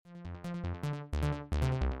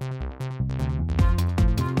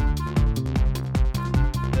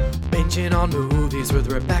Watching on movies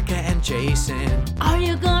with Rebecca and Jason. Are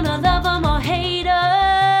you gonna love them or hate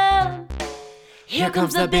them? Here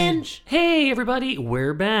comes the binge. Hey everybody,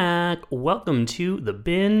 we're back. Welcome to the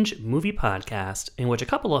Binge Movie Podcast, in which a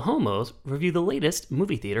couple of homos review the latest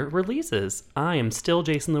movie theater releases. I am still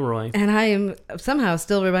Jason Leroy. And I am somehow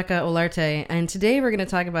still Rebecca Olarte. And today we're going to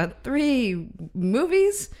talk about 3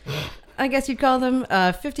 movies, I guess you'd call them.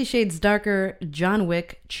 50 Shades Darker, John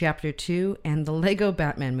Wick, Chapter 2, and the Lego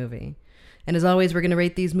Batman movie. And as always, we're going to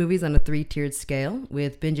rate these movies on a 3-tiered scale,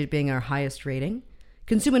 with Binge It being our highest rating.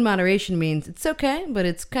 Consume in moderation means it's okay, but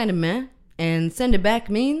it's kind of meh. And send it back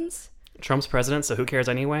means... Trump's president, so who cares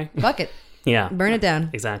anyway? Fuck it. Yeah. Burn it down.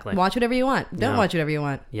 Exactly. Watch whatever you want. Don't watch whatever you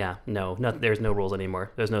want. Yeah, no, there's no rules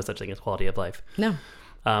anymore. There's no such thing as quality of life. No.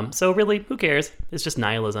 So really, who cares? It's just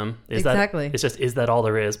nihilism. Exactly. Is that all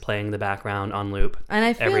there is, playing the background on loop and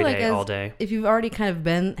I feel every like day, all day? If you've already kind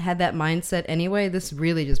of had that mindset anyway, this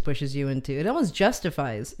really just pushes you into it. It almost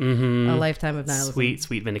justifies a lifetime of nihilism.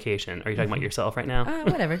 Sweet vindication. Are you talking about yourself right now?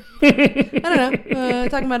 Whatever. I don't know.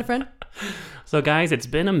 Talking about a friend. So guys, it's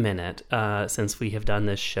been a minute since we have done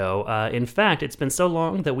this show. In fact, it's been so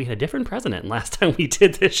long that we had a different president last time we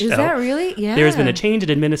did this show. Is that really? Yeah. There's been a change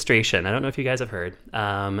in administration. I don't know if you guys have heard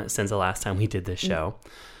since the last time we did this show.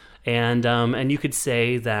 And you could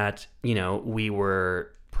say that, we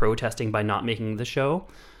were protesting by not making the show.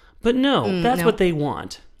 But no, that's what they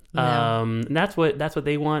want. No. That's what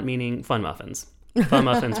they want, meaning Fun Muffins. Fun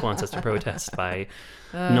Muffins wants us to protest by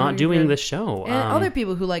not doing the show. And other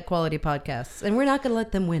people who like quality podcasts, and we're not going to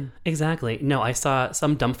let them win. Exactly. No, I saw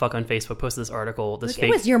some dumb fuck on Facebook posted this article. It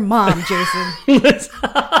was your mom, Jason.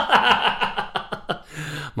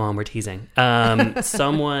 Mom, we're teasing.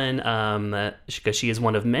 Someone, because she is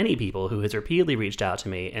one of many people who has repeatedly reached out to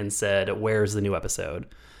me and said, "Where's the new episode?"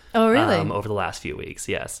 Oh, really? Over the last few weeks,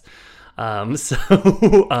 yes. And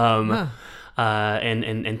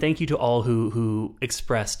thank you to all who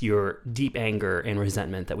expressed your deep anger and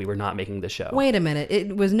resentment that we were not making the show. Wait a minute.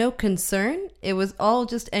 It was no concern? It was all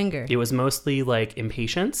just anger? It was mostly like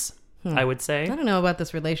impatience, I would say. I don't know about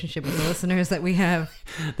this relationship with the listeners that we have.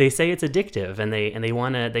 They say it's addictive, and they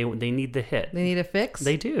want to. They need the hit. They need a fix.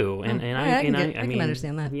 They do, and I can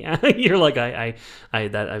understand that. Yeah, you're like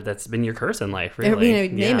that's been your curse in life, really.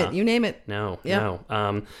 You name it.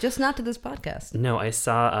 No. Just not to this podcast. No, I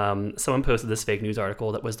saw someone posted this fake news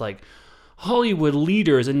article that was like, Hollywood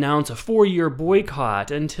leaders announce a 4-year boycott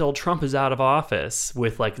until Trump is out of office,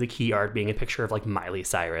 with like the key art being a picture of like Miley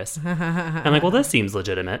Cyrus. I'm like, well, this seems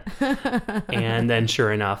legitimate. And then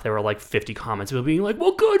sure enough, there were like 50 comments people being like,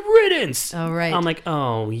 well, good riddance. Oh, right. I'm like,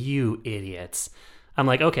 oh, you idiots. I'm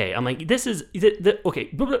like, okay. I'm like, this is okay.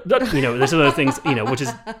 This is one of those things, which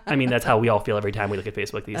is, I mean, that's how we all feel every time we look at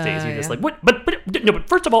Facebook these days. You're just like, what? But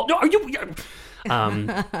first of all, no, are you?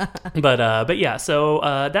 But yeah. So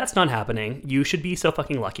that's not happening. You should be so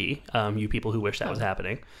fucking lucky, you people who wish that was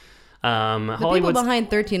happening. The people behind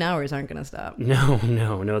 13 Hours aren't going to stop. No,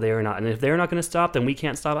 they are not. And if they're not going to stop, then we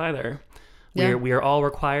can't stop either. Yeah. We are all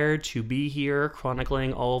required to be here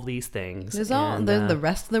chronicling all of these things. The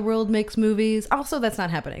rest of the world makes movies. Also, that's not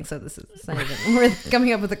happening. So it's not even, we're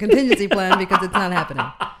coming up with a contingency plan because it's not happening.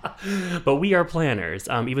 But we are planners,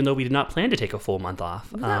 even though we did not plan to take a full month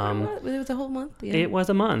off. It was a whole month? Yeah. It was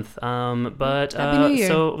a month. But Happy New Year.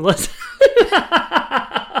 So let's...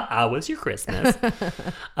 How was your Christmas?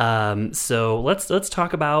 So let's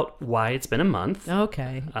talk about why it's been a month.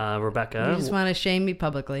 Okay. Rebecca. You just want to shame me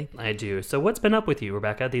publicly. I do. So what's been up with you,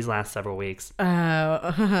 Rebecca, these last several weeks?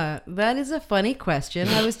 That is a funny question.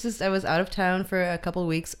 I was out of town for a couple of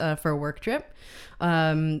weeks for a work trip.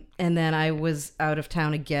 And then I was out of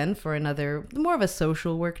town again for another, more of a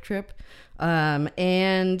social work trip.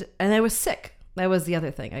 And I was sick. That was the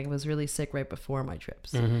other thing. I was really sick right before my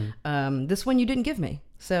trips. Mm-hmm. This one you didn't give me.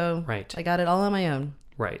 So right. I got it all on my own.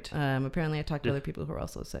 Right. Apparently I talked to other people who were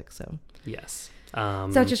also sick. So yes.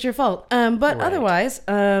 It's not just your fault. But right. Otherwise,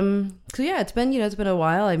 so yeah, it's been a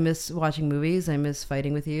while. I miss watching movies. I miss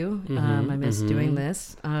fighting with you. I miss doing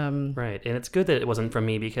this. Right. And it's good that it wasn't from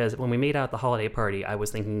me, because when we made out the holiday party, I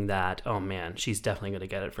was thinking that, oh man, she's definitely going to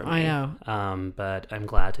get it from me. I know. But I'm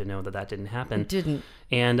glad to know that didn't happen. It didn't.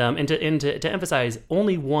 And to emphasize,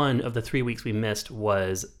 only one of the 3 weeks we missed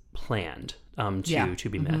was planned to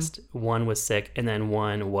be missed. One was sick, and then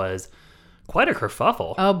one was quite a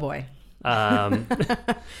kerfuffle. Oh boy.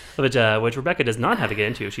 Which Rebecca does not have to get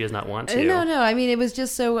into. She does not want to. No. I mean, it was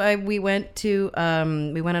just so we went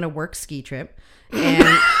on a work ski trip,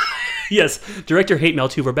 and Yes, director hate mail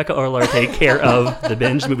to Rebecca Olarte, care of the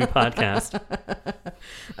Binge Movie Podcast.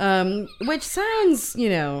 Which sounds,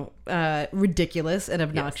 ridiculous and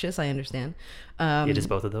obnoxious. I understand. It is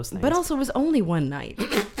both of those things. But also was only one night.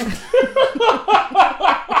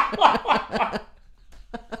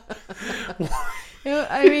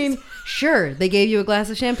 I mean, sure, they gave you a glass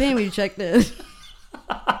of champagne when you checked in.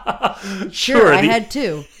 Sure, I had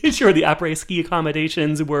two. Sure, the après-ski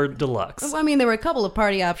accommodations were deluxe. Well, I mean, there were a couple of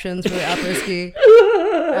party options for the après-ski.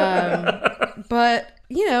 But,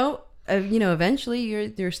 eventually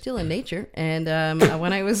you're still in nature. And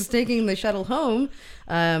when I was taking the shuttle home,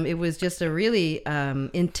 it was just a really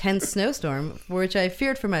intense snowstorm, for which I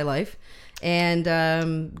feared for my life. And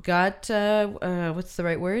got, what's the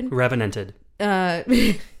right word? Revenanted. I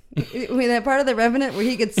mean, that part of The Revenant where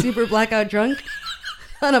he gets super blackout drunk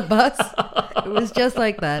on a bus. It was just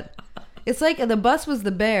like that. It's like the bus was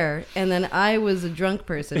the bear, and then I was a drunk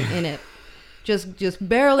person in it, just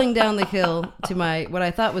barreling down the hill to what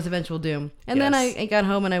I thought was eventual doom. And then I got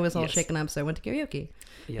home and I was all shaken up, so I went to karaoke.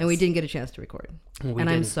 Yes. And we didn't get a chance to record.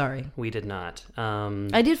 I'm sorry. We did not.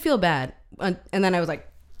 I did feel bad, and then I was like,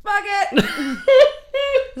 fuck it.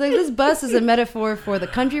 Like, this bus is a metaphor for the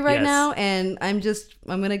country right now, and I'm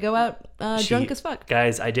gonna go out drunk as fuck.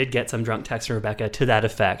 Guys, I did get some drunk texts from Rebecca to that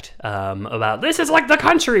effect, about this is like the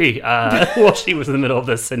country, while she was in the middle of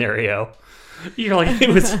this scenario. You're like, it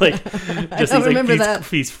was like just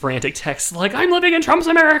these frantic texts, like, I'm living in Trump's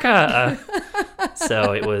America.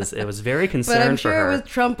 So it was very concerned for her. But I'm sure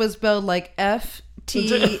Trump was spelled like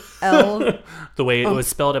FTL. The way it was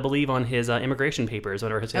spelled, I believe, on his immigration papers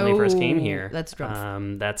whenever his family first came here. That's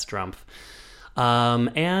Trump. That's Trump.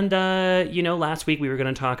 Last week we were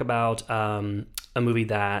going to talk about a movie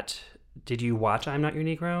that... Did you watch I'm Not Your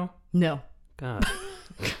Negro? No. God.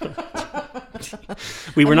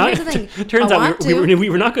 We were not. Turns out we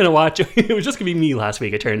were not going to watch. It was just going to be me last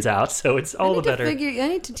week. It turns out, so it's all the better. I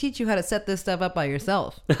need to teach you how to set this stuff up by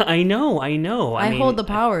yourself. I know. I mean, hold the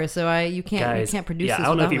power, so you can't produce. Yeah, this I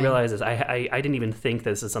don't know if you me. realize this. I didn't even think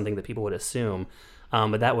this is something that people would assume,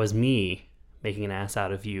 but that was me making an ass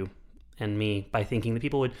out of you and me by thinking that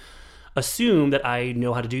people would assume that I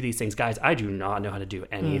know how to do these things. Guys, I do not know how to do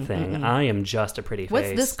anything. I am just a pretty face.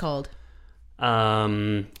 What's this called?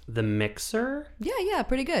 The Mixer? Yeah,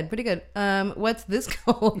 pretty good. What's this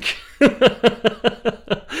called?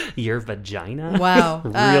 Your vagina? Wow.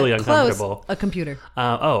 Really uncomfortable. Close. A computer.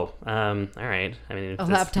 All right. I mean,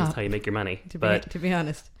 laptop. That's how you make your money. To be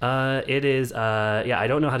honest. It is, I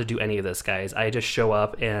don't know how to do any of this, guys. I just show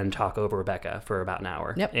up and talk over Rebecca for about an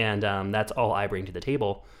hour. Yep. And that's all I bring to the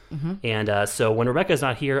table. Mm-hmm. And so when Rebecca's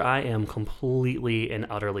not here, I am completely and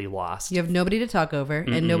utterly lost. You have nobody to talk over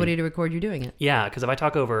and nobody to record you doing it. Yeah, because if I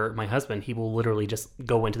talk over my husband, he will literally just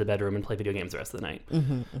go into the bedroom and play video games the rest of the night.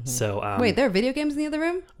 So wait, there are video games in the other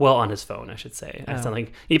room? Well, on his phone, I should say. I sound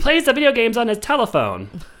like he plays the video games on his telephone.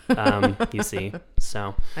 You see.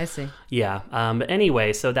 So I see. Yeah. But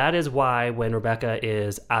anyway, so that is why when Rebecca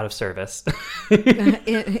is out of service,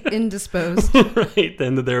 indisposed, right?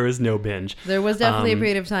 Then there is no binge. There was definitely a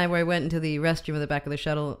period of time where I went into the restroom at the back of the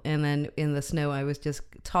shuttle, and then in the snow, I was just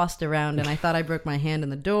tossed around, and I thought I broke my hand in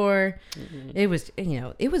the door. It was,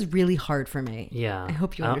 it was really hard for me. Yeah. I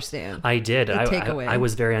hope you understand. I did. I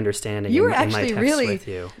was very understanding. You were in my actually text really with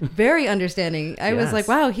you. Very understanding. I was like,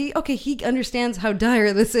 wow, he understands how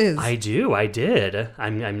dire this is. I did.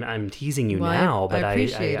 I'm teasing you now, but I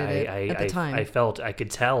appreciated it at the time. I could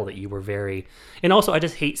tell that you were very, and also I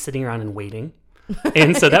just hate sitting around and waiting.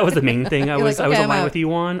 And so that was the main thing I was aligned with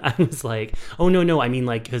you on. I was like, oh no, I mean,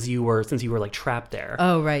 like, since you were like trapped there.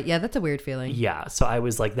 Oh right, yeah, that's a weird feeling. Yeah, so I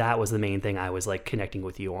was like, that was the main thing I was like connecting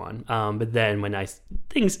with you on. But then when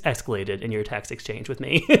things escalated in your text exchange with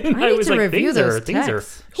me, I was like, things are.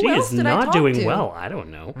 She is not doing well. I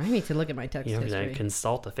don't know. I need to look at my text history. You have to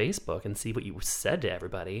consult the Facebook and see what you said to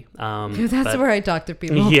everybody. That's where I talk to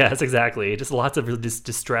people. Yes, exactly. Just lots of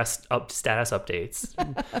distressed status updates,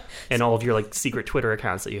 and all of your like secret Twitter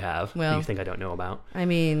accounts that you have that you think I don't know about. I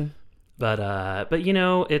mean, but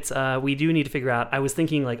it's we do need to figure out. I was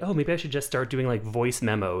thinking like, oh, maybe I should just start doing like voice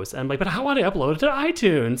memos. And I'm like, but how would I upload it to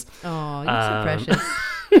iTunes? Oh, you're so precious.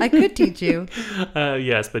 I could teach you.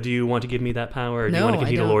 Yes, but do you want to give me that power, or do you want to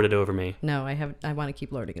continue to lord it over me? No, I want to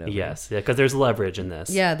keep lording it over. Yes, because there's leverage in this.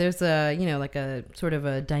 Yeah, there's a like a sort of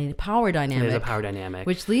a power dynamic. There's a power dynamic,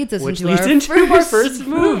 which leads us into our first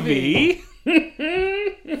movie.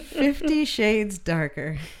 50 Shades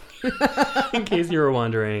Darker. In case you were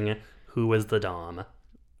wondering, who was the Dom?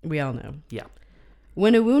 We all know. Yeah.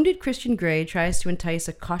 When a wounded Christian Grey tries to entice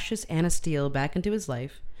a cautious Anna Steele back into his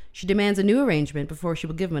life, she demands a new arrangement before she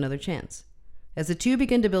will give him another chance. As the two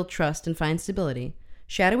begin to build trust and find stability,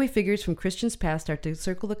 shadowy figures from Christian's past start to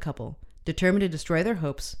circle the couple, determined to destroy their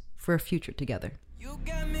hopes for a future together. You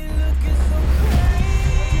got me looking so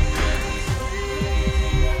crazy.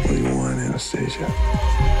 What do you want, Anastasia?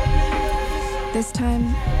 This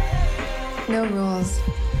time, no rules,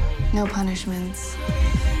 no punishments,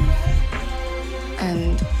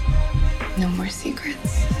 and no more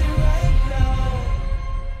secrets.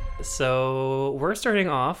 So we're starting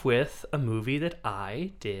off with a movie that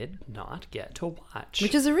I did not get to watch.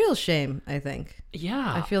 Which is a real shame, I think.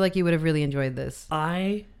 Yeah. I feel like you would have really enjoyed this.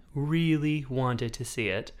 I really wanted to see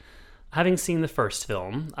it. Having seen the first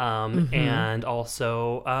film, and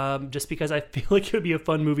also just because I feel like it would be a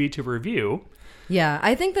fun movie to review. Yeah,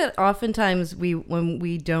 I think that oftentimes when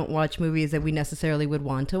we don't watch movies that we necessarily would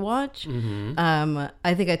want to watch,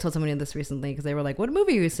 I think I told somebody this recently because they were like, "What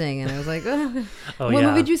movie are you seeing?" And I was like, "What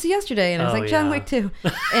movie did you see yesterday?" And I was like, "John Wick 2."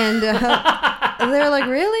 And they were like,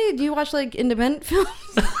 "Really? Do you watch like independent films?"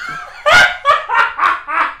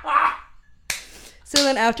 So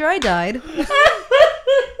then after I died,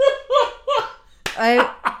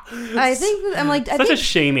 I think that I'm like Such a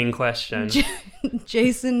shaming question.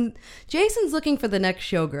 Jason's looking for the next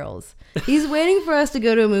Showgirls. He's waiting for us to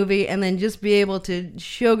go to a movie and then just be able to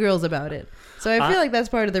Showgirls about it. So I feel like that's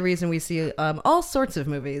part of the reason we see all sorts of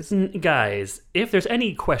movies. Guys, if there's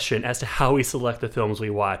any question as to how we select the films we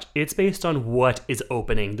watch, it's based on what is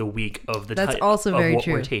opening the week of the That's also very what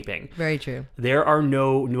true. we're taping. Very true. There are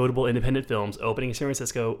no notable independent films opening in San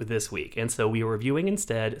Francisco this week, and so we are reviewing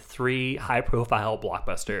instead 3 high-profile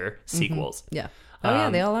blockbuster sequels. Yeah. Oh,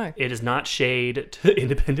 yeah, they all are. It is not shade to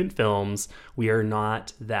independent films. We are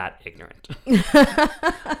not that ignorant.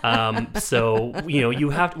 So,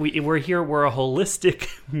 you have to, we're here. We're a holistic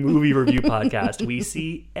movie review podcast. We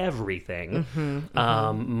see everything,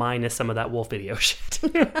 minus some of that Wolf Video shit,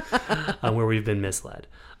 where we've been misled.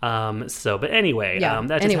 But anyway,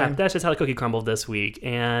 that's just how the cookie crumbled this week.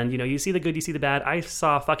 And, you see the good, you see the bad. I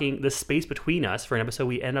saw fucking the space between us for an episode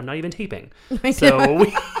we end up not even taping. So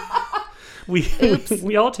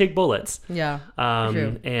we all take bullets. Yeah.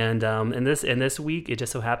 True. And this week it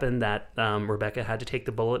just so happened that Rebecca had to take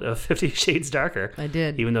the bullet of 50 Shades Darker. I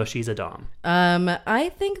did. Even though she's a dom.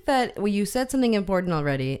 I think that you said something important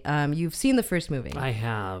already. You've seen the first movie. I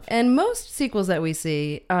have. And most sequels that we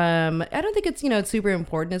see, I don't think it's, it's super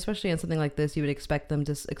important, especially on something like this. You would expect them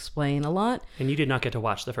to explain a lot. And you did not get to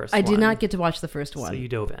watch the first one. I did not get to watch the first one. So you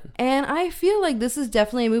dove in. And I feel like this is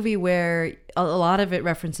definitely a movie where a lot of it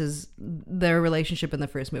references their relationship in the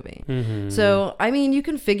first movie. So, I mean, you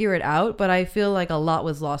can figure it out, but I feel like a lot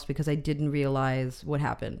was lost because I didn't realize what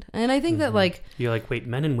happened. And I think that, like... You're like, wait,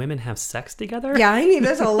 men and women have sex together? Yeah, I mean,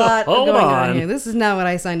 there's a lot going on here. This is not what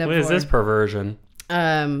I signed up for. What is this perversion?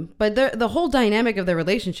 But the whole dynamic of their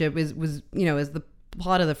relationship is the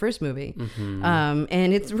plot of the first movie.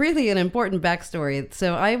 And it's really an important backstory.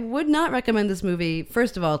 So I would not recommend this movie,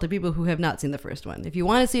 first of all, to people who have not seen the first one. If you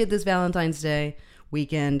want to see it this Valentine's Day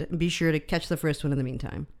weekend, be sure to catch the first one in the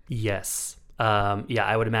meantime. Yes.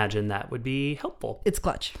 I would imagine that would be helpful. It's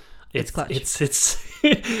clutch. It's clutch.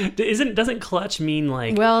 Doesn't clutch mean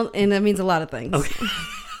like... Well, and that means a lot of things.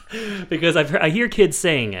 Okay. Because I hear kids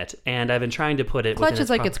saying it, and I've been trying to put it... Clutch is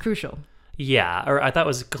like it's crucial. Yeah, or I thought it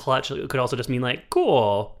was clutch. It could also just mean like,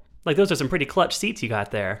 cool. Like, those are some pretty clutch seats you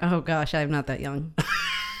got there. Oh, gosh, I'm not that young.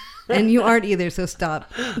 And you aren't either, so stop.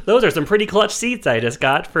 Those are some pretty clutch seats I just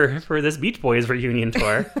got for this Beach Boys reunion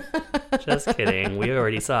tour. Just kidding. We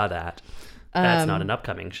already saw that. That's not an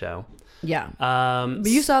upcoming show. Yeah. But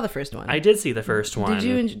you saw the first one. I did see the first one. Did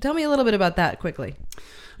you tell me a little bit about that quickly?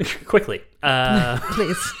 Quickly.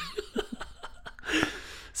 Please.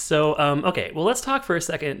 So, okay, well, let's talk for a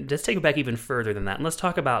second. Just take it back even further than that. And let's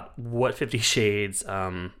talk about what 50 Shades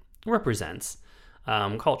represents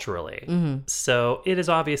culturally. So it is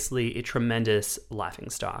obviously a tremendous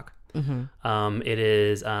laughingstock. It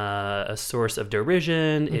is a source of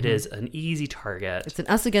derision. It is an easy target. It's an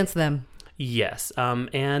us against them. Yes.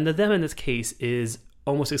 And the them in this case is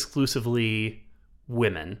almost exclusively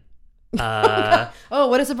women. Oh,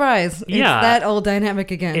 what a surprise. Yeah. It's that old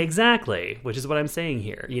dynamic again. Exactly, which is what I'm saying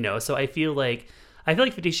here. So I feel like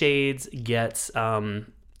 50 Shades gets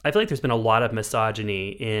I feel like there's been a lot of misogyny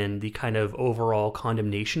in the kind of overall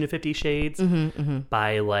condemnation of 50 Shades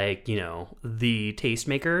by the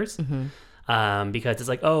tastemakers. because it's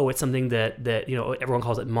like, oh, it's something that everyone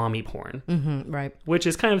calls it mommy porn, Right. which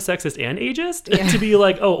is kind of sexist and ageist to be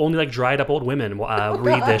like, oh, only like dried up old women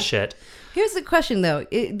read this shit. Here's the question, though.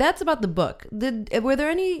 That's about the book. Were there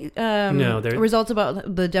any results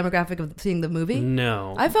about the demographic of seeing the movie?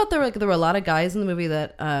 No. I felt there were a lot of guys in the movie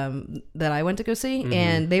that I went to go see,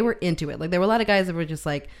 and they were into it. Like there were a lot of guys that were just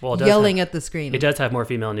like yelling at the screen. It does have more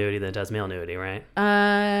female nudity than it does male nudity, right?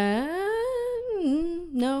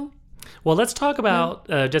 No. Well, let's talk about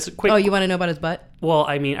just a quick. Oh, you want to know about his butt? Well,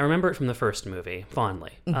 I mean, I remember it from the first movie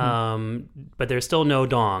fondly, but there's still no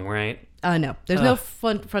dong, right? No, there's no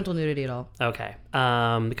frontal nudity at all. Okay,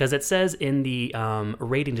 because it says in the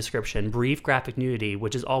rating description, brief graphic nudity,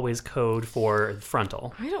 which is always code for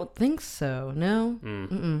frontal. I don't think so. No.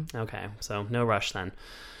 Okay, so no rush then.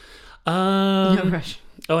 No rush.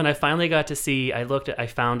 Oh, and I finally got to see. I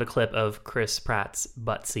found a clip of Chris Pratt's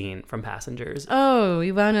butt scene from Passengers. Oh,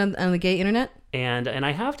 you found it on the gay internet? And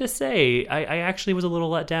I have to say, I actually was a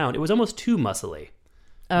little let down. It was almost too muscly.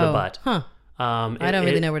 The butt. Huh. I don't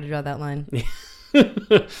really know where to draw that line.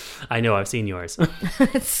 I know, I've seen yours.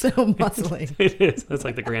 It's so muscly. It is. It's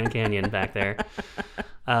like the Grand Canyon back there.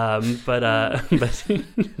 But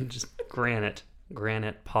just granite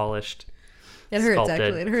polished. It hurts, sculpted.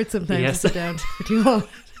 actually. It hurts sometimes Yes. to sit down for too long.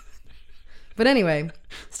 But anyway.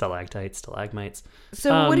 Stalactites, stalagmites.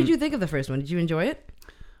 So what did you think of the first one? Did you enjoy it?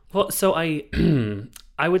 Well, so I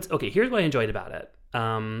would, okay, here's what I enjoyed about it.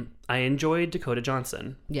 I enjoyed Dakota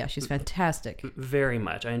Johnson. Yeah, she's fantastic. Very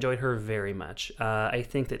much. I enjoyed her very much. I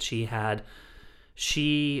think that she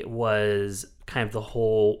was kind of the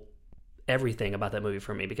whole everything about that movie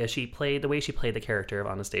for me, because the way she played the character of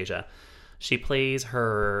Anastasia. She plays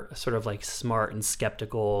her sort of like smart and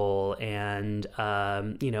skeptical and,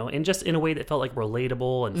 and just in a way that felt like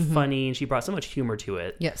relatable and funny. And she brought so much humor to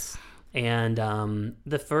it. Yes. And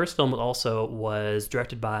the first film was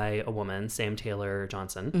directed by a woman, Sam Taylor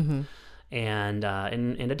Johnson, and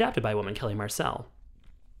adapted by a woman, Kelly Marcel.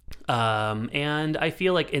 And I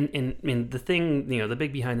feel like in the thing, the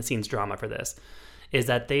big behind the scenes drama for this is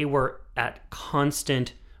that they were at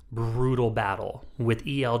constant brutal battle with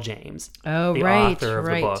E.L. James, the author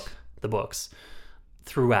of the books,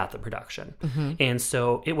 throughout the production. And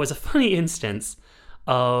so it was a funny instance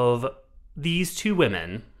of these two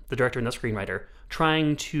women, the director and the screenwriter,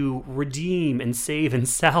 trying to redeem and save and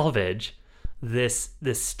salvage this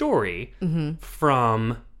story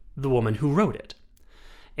from the woman who wrote it.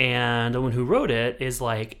 And the woman who wrote it is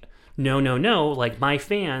like, no, like my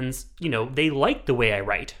fans, they like the way I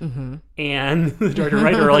write. And the director and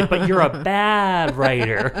writer are like, but you're a bad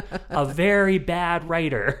writer, a very bad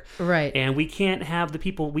writer. Right. And we can't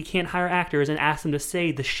hire actors and ask them to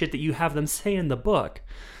say the shit that you have them say in the book.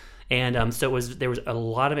 And so there was a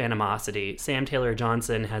lot of animosity. Sam Taylor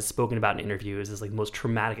Johnson has spoken about in interviews as like the most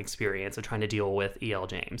traumatic experience of trying to deal with E.L.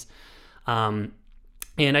 James. And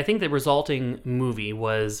I think the resulting movie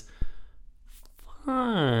was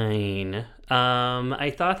fine.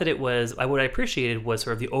 I thought that what I appreciated was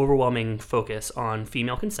sort of the overwhelming focus on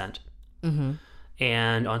female consent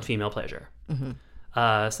and on female pleasure.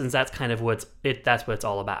 Since that's kind of that's what it's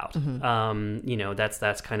all about.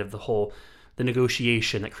 That's kind of the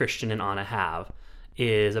negotiation that Christian and Anna have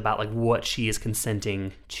is about like what she is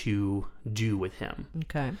consenting to do with him.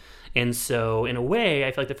 Okay. And so in a way,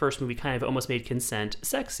 I feel like the first movie kind of almost made consent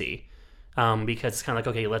sexy. Because it's kind of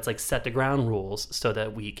like, okay, let's like set the ground rules so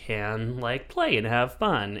that we can like play and have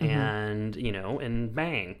fun and and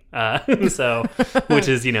bang. So, which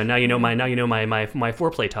is now you know my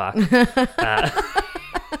foreplay talk.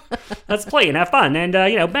 Let's play and have fun and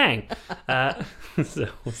bang. So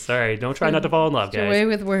sorry, don't try not to fall in love, guys. Away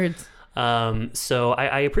with words. So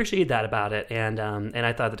I appreciate that about it, and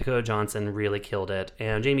I thought that Dakota Johnson really killed it,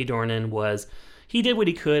 and Jamie Dornan he did what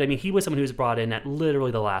he could. I mean, he was someone who was brought in at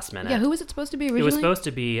literally the last minute. Yeah, who was it supposed to be originally? It was supposed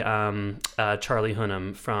to be Charlie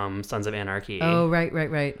Hunnam from Sons of Anarchy. Oh, right.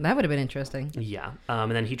 That would have been interesting. Yeah.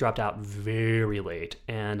 And then he dropped out very late,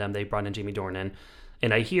 and they brought in Jamie Dornan.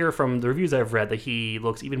 And I hear from the reviews I've read that he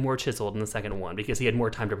looks even more chiseled in the second one because he had more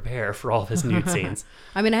time to prepare for all of his nude scenes.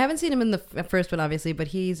 I mean, I haven't seen him in the first one, obviously, but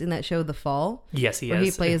he's in that show, The Fall. Yes, he is. Where he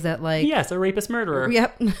plays that, like... Yes, a rapist murderer.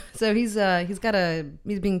 Yep. So he's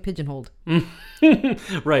being pigeonholed.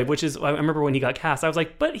 Right, which is... I remember when he got cast, I was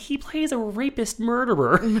like, but he plays a rapist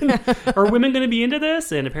murderer. Are women going to be into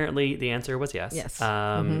this? And apparently the answer was yes. Yes.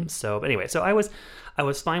 So, but anyway, so I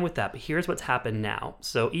was fine with that, but here's what's happened now.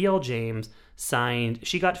 So E.L. James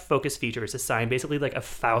she got Focus Features to sign basically like a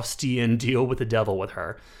Faustian deal with the devil with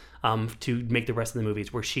her. to make the rest of the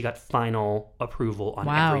movies, where she got final approval on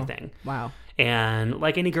Wow. everything. Wow. And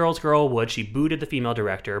like any girl's girl would, she booted the female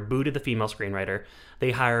director, booted the female screenwriter.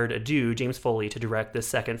 They hired a dude, James Foley, to direct this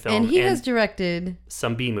second film. And he has directed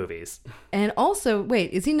some B movies. And also,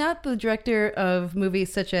 wait, is he not the director of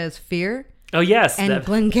movies such as Fear? Oh, yes. And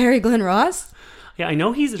Glengarry Glen Ross? Yeah, I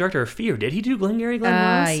know he's the director of Fear. Did he do Glengarry Glen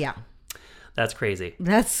Ross? Yeah. That's crazy.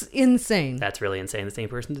 That's insane. That's really insane. The same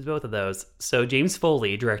person did both of those. So James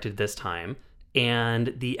Foley directed this time,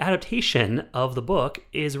 and the adaptation of the book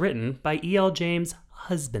is written by E.L. James'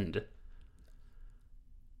 husband.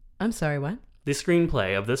 I'm sorry, what? The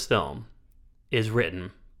screenplay of this film is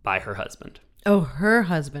written by her husband. Oh, her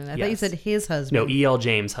husband. I thought you Yes. said his husband. No, E.L.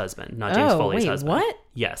 James' husband, not James Foley's wait, husband. what?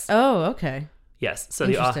 Yes. Oh, okay. Yes. So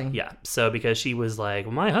Interesting. So because she was like,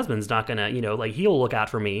 well, my husband's not gonna, like he'll look out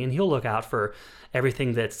for me and he'll look out for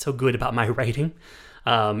everything that's so good about my writing,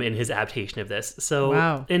 in his adaptation of this. So,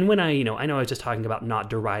 Wow. And when I know I was just talking about not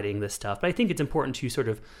deriding this stuff, but I think it's important to sort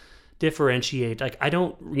of differentiate. Like, I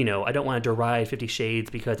don't want to deride 50 Shades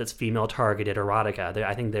because it's female targeted erotica.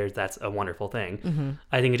 I think that's a wonderful thing. Mm-hmm.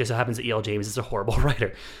 I think it just so happens that E.L. James is a horrible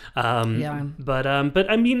writer. Yeah. But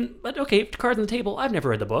okay, cards on the table. I've never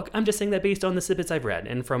read the book. I'm just saying that based on the snippets I've read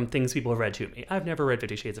and from things people have read to me. I've never read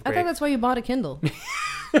 50 Shades of I Grey. thought that's why you bought a Kindle.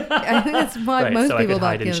 I think that's why Right, most so I people could bought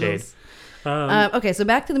hide in Kindles. shade. Okay, so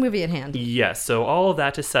back to the movie at hand. Yes, so all of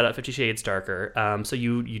that to set up 50 Shades Darker. So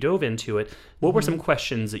you dove into it. What were some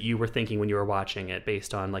questions that you were thinking when you were watching it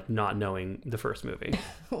based on like not knowing the first movie?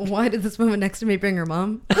 Why did this woman next to me bring her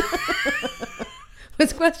mom?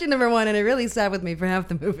 Was question number one, and it really sat with me for half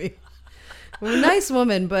the movie. Well, nice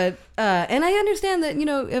woman, but and I understand that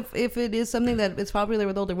if it is something that is popular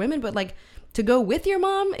with older women, but like to go with your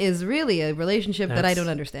mom is really a relationship that I don't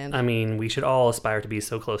understand. I mean, we should all aspire to be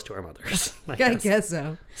so close to our mothers. I guess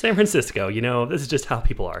so. San Francisco, this is just how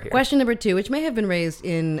people are here. Question number two, which may have been raised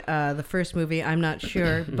in the first movie, I'm not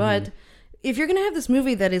sure, but if you're going to have this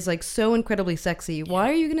movie that is like so incredibly sexy, why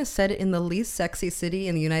are you going to set it in the least sexy city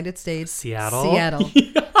in the United States? Seattle? Seattle.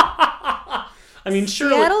 I mean,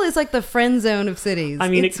 surely. Seattle is like the friend zone of cities. I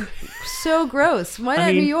mean, it's so gross. Why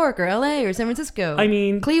not New York or LA or San Francisco? I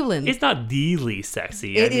mean, Cleveland. It's not the least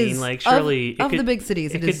sexy. It I mean, is like surely of the big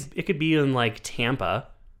cities. It could be in like Tampa.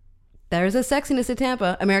 There's a sexiness to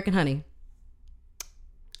Tampa. American Honey.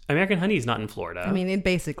 American Honey is not in Florida. I mean, it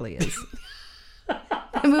basically is.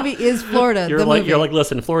 The movie is Florida. You're like,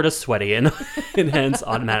 listen, Florida's sweaty and hence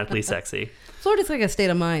automatically sexy. Florida's like a state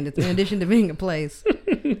of mind. It's in addition to being a place.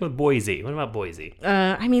 Boise. What about Boise?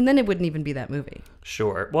 I mean, then it wouldn't even be that movie.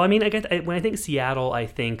 Sure. Well, I mean, when I think Seattle, I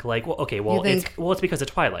think like, it's because of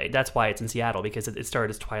Twilight. That's why it's in Seattle, because it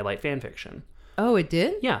started as Twilight fan fiction. Oh, it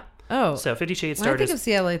did? Yeah. Oh. So 50 Shades When I started think of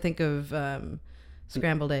Seattle, I think of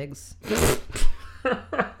scrambled eggs.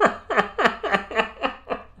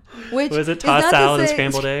 Which was it is not tossed to salad and say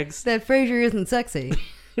scrambled eggs? That Frasier isn't sexy.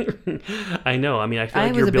 I know. I mean, I feel I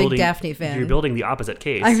like was you're a big building Daphne fan. You're building the opposite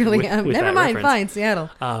case. I really am. with Never that mind. reference. Fine, Seattle.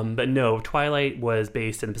 But no, Twilight was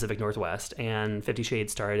based in the Pacific Northwest, and 50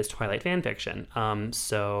 Shades started as Twilight fan fiction.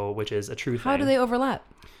 Which is a true thing. How do they overlap?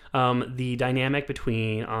 The dynamic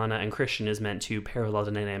between Anna and Christian is meant to parallel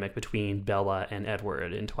the dynamic between Bella and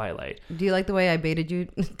Edward in Twilight. Do you like the way I baited you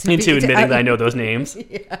into admitting that I know those names?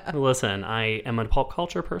 Yeah. Listen, I am a pop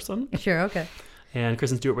culture person. Sure, okay. And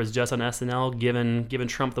Kristen Stewart was just on SNL giving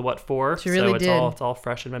Trump the what for. She really did. It's all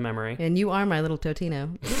fresh in my memory. And you are my little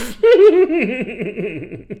Totino.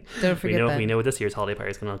 Don't forget that. We know what this year's holiday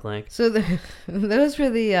party is going to look like. So those are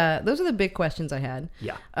the big questions I had.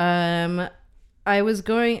 Yeah. I was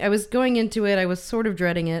going into it. I was sort of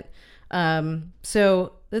dreading it.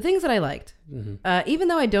 So the things that I liked, even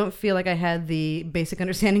though I don't feel like I had the basic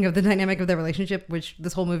understanding of the dynamic of their relationship, which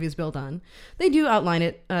this whole movie is built on, they do outline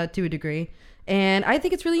it to a degree. And I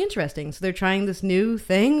think it's really interesting. So they're trying this new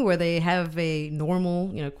thing where they have a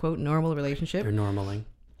normal, quote, normal relationship. They're normaling.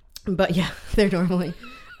 But yeah, they're normally.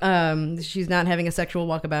 She's not having a sexual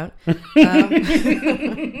walkabout.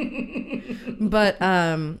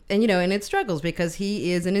 And it struggles because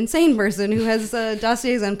he is an insane person who has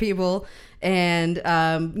dossiers on people and,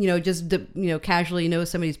 casually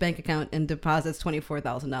knows somebody's bank account and deposits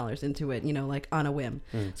 $24,000 into it, like on a whim.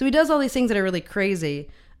 So he does all these things that are really crazy.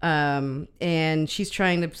 And she's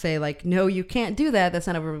trying to say like, no, you can't do that. That's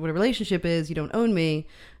not what a relationship is. You don't own me.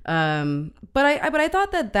 But I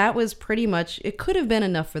thought that was pretty much, it could have been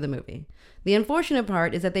enough for the movie. The unfortunate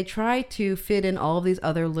part is that they try to fit in all of these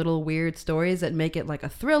other little weird stories that make it like a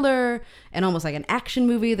thriller and almost like an action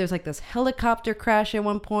movie. There's like this helicopter crash at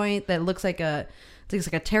one point that looks like a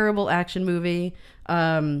terrible action movie.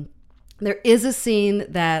 There is a scene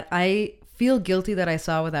that I feel guilty that I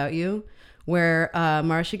saw Without You, where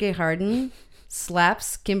Marcia Gay Harden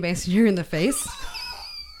slaps Kim Basinger in the face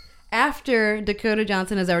after Dakota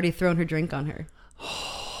Johnson has already thrown her drink on her.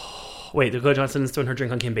 Wait, Dakota Johnson is throwing her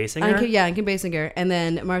drink on Kim Basinger? On Kim Basinger. And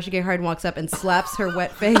then Marcia Gay Harden walks up and slaps her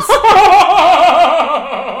wet face.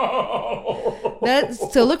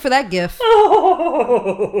 So look for that gif.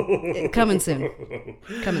 Coming soon.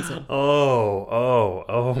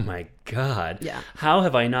 Oh my God. Yeah. How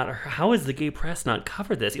has the gay press not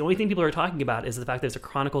covered this? The only thing people are talking about is the fact there's a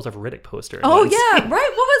Chronicles of Riddick poster. Oh yeah, right. What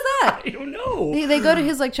was that? I don't know. They go to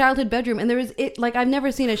his like childhood bedroom, and there is it like I've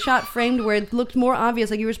never seen a shot framed where it looked more obvious,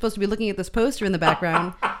 like you were supposed to be looking at this poster in the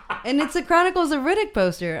background, and it's a Chronicles of Riddick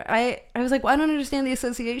poster. I was like, well, I don't understand the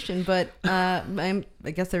association, but I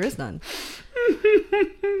guess there is none.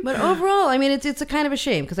 But overall, I mean, it's a kind of a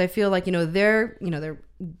shame because I feel like they're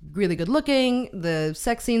really good looking. The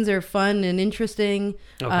sex scenes are fun and interesting.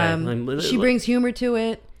 Okay. She brings humor to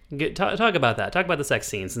it. Talk about that. Talk about the sex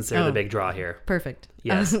scenes since they're the big draw here. Perfect.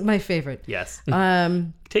 Yes. My favorite. Yes.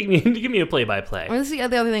 Give me a play-by-play. Well, this is the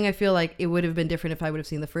other thing I feel like it would have been different if I would have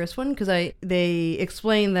seen the first one because they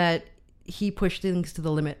explain that he pushed things to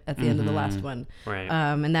the limit at the end of the last one. Right.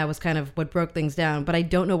 And that was kind of what broke things down. But I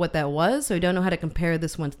don't know what that was, so I don't know how to compare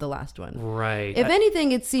this one to the last one. Right. If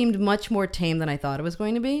anything, it seemed much more tame than I thought it was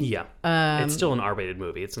going to be. Yeah. It's still an R-rated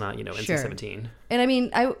movie. It's not, NC-17. And I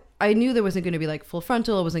mean, I knew there wasn't going to be like full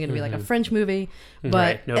frontal. It wasn't going to be like a French movie. But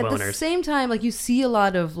Right. No at boners. the same time, like you see a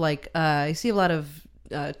lot of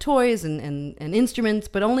toys and instruments,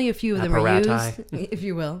 but only a few of them are used, if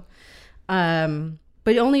you will.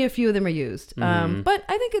 But only a few of them are used. But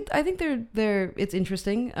I think it's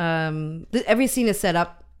interesting. Every scene is set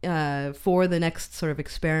up for the next sort of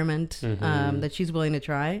experiment that she's willing to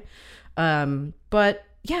try. But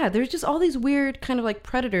yeah, there's just all these weird kind of like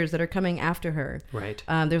predators that are coming after her. Right.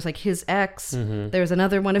 There's like his ex. There's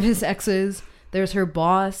another one of his exes. There's her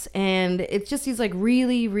boss, and it's just these like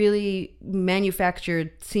really, really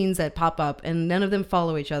manufactured scenes that pop up, and none of them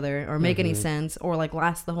follow each other or make any sense or like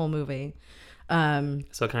last the whole movie. So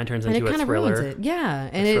it kind of turns and into it kind a of thriller. ruins it. Yeah,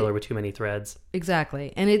 and a thriller with too many threads.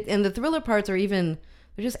 Exactly, and the thriller parts are even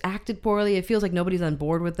they're just acted poorly. It feels like nobody's on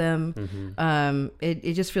board with them.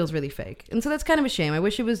 It just feels really fake, and so that's kind of a shame. I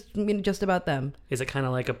wish it was just about them. Is it kind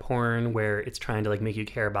of like a porn where it's trying to like make you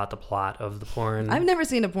care about the plot of the porn? I've never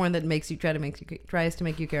seen a porn that tries to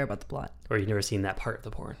make you care about the plot. Or you've never seen that part of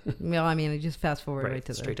the porn? Well, I mean, I just fast forward right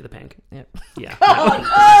to straight to the pank. Yep. Yeah.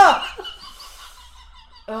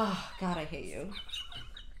 Oh God, I hate you.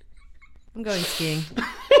 I'm going skiing.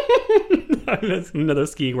 Another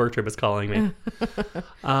skiing work trip is calling me.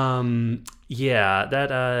 Yeah,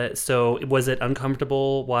 that. So was it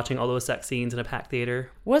uncomfortable watching all those sex scenes in a packed theater?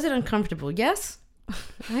 Was it uncomfortable? Yes.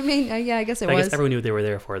 I mean, yeah, I guess it was. I guess everyone knew what they were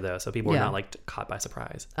there for, though, so people were Yeah. not like caught by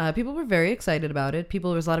surprise. People were very excited about it. There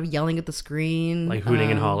was a lot of yelling at the screen, Like hooting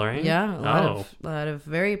and hollering? Yeah, a lot of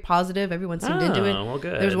very positive. Everyone seemed into it. Well,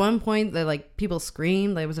 good. There's one point that like people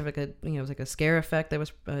screamed. There was like it was like a scare effect. There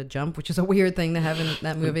was a jump, which is a weird thing to have in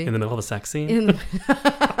that movie. In the middle of a sex scene? In-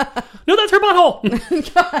 No, that's her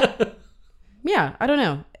butthole! Yeah, I don't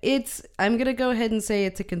know. I'm gonna go ahead and say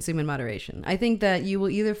it's a consume in moderation. I think that you will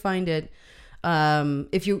either find it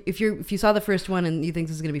if you saw the first one and you think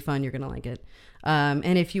this is gonna be fun, you're gonna like it.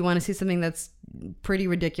 And if you want to see something that's pretty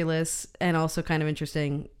ridiculous and also kind of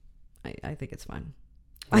interesting, I think it's fun.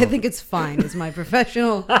 I think it's fine is my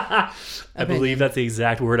professional I believe that's the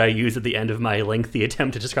exact word I used at the end of my lengthy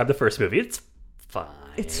attempt to describe the first movie. It's fine.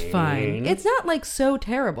 It's fine. It's not like so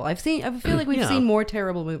terrible. I feel like we've seen more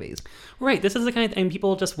terrible movies. Right. This is the kind of thing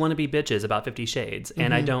people just want to be bitches about 50 Shades,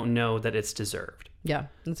 and I don't know that it's deserved. Yeah,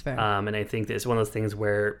 that's fair. And I think that it's one of those things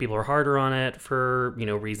where people are harder on it for,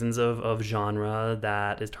 reasons of genre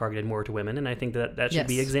that is targeted more to women, and I think that should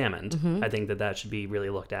be examined. I think that should be really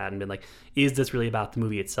looked at and been like, is this really about the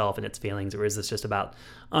movie itself and its failings, or is this just about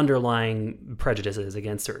underlying prejudices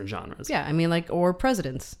against certain genres? Yeah, I mean, or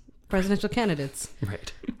presidential candidates.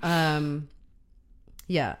 Right.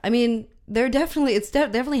 Yeah, I mean,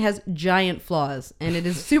 definitely has giant flaws, and it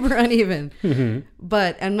is super uneven.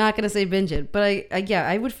 But I'm not going to say binge it. But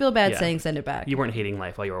I would feel bad saying send it back. You weren't hating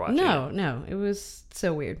life while you were watching it. No, it was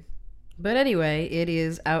so weird. But anyway, it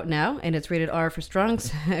is out now, and it's rated R for strong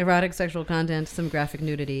erotic sexual content, some graphic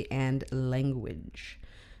nudity, and language.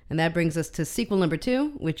 And that brings us to sequel number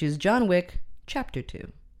 2, which is John Wick, Chapter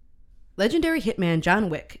 2. Legendary hitman John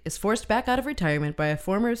Wick is forced back out of retirement by a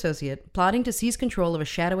former associate plotting to seize control of a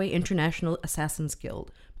shadowy international assassins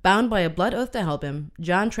guild. Bound by a blood oath to help him,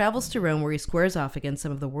 John travels to Rome where he squares off against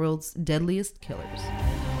some of the world's deadliest killers.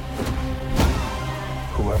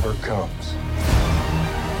 Whoever comes,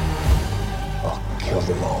 or kill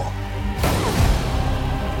them all.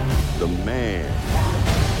 The man,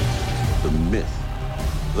 the myth,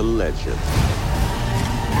 the legend.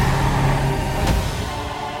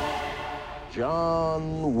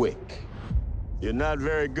 John Wick. You're not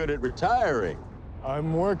very good at retiring.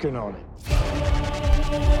 I'm working on it.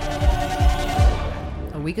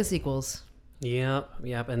 A week of sequels. Yep.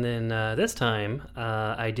 And then this time,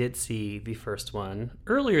 I did see the first one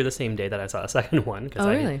earlier the same day that I saw the second one because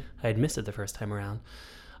really? I had missed it the first time around.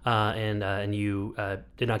 And you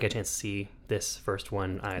did not get a chance to see this first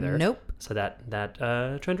one either. Nope. So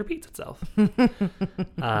that trend repeats itself. So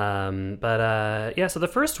the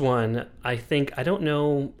first one, I don't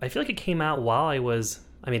know. I feel like it came out while it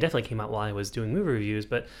definitely came out while I was doing movie reviews,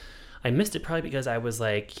 but I missed it probably because I was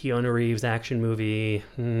like, Keanu Reeves action movie.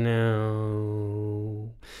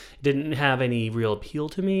 No, it didn't have any real appeal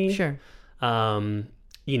to me. Sure.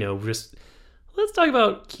 Just let's talk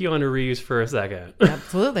about Keanu Reeves for a second.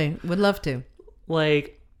 Absolutely. Would love to.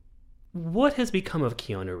 Like, what has become of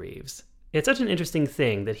Keanu Reeves? It's such an interesting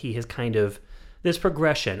thing that he has kind of this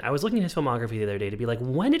progression. I was looking at his filmography the other day to be like,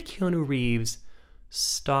 when did Keanu Reeves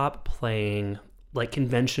stop playing like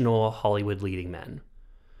conventional Hollywood leading men?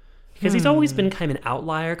 Because he's always been kind of an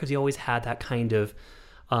outlier because he always had that kind of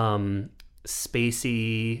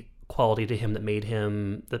spacey quality to him that made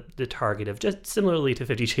him the target of, just similarly to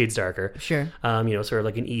 50 Shades Darker. Sure. Sort of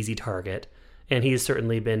like an easy target. And he's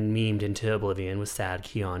certainly been memed into oblivion with Sad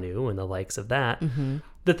Keanu and the likes of that. Mm-hmm.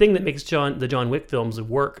 The thing that makes the John Wick films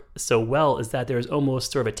work so well is that there's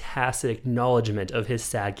almost sort of a tacit acknowledgement of his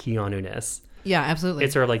Sad Keanu-ness. Yeah, absolutely.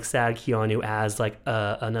 It's sort of like Sad Keanu as like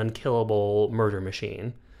an unkillable murder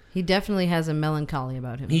machine. He definitely has a melancholy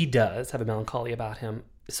about him. He does have a melancholy about him.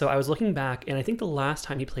 So I was looking back, and I think the last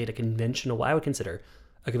time he played what I would consider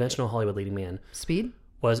a conventional Hollywood leading man. Speed?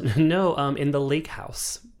 Was in The Lake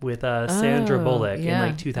House with Sandra Bullock in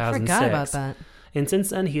like 2006. I forgot about that. And since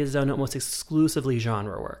then, he has done almost exclusively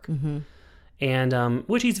genre work. Mm-hmm. And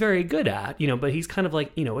which he's very good at, but he's kind of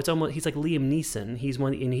like, it's almost, he's like Liam Neeson.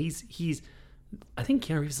 He's I think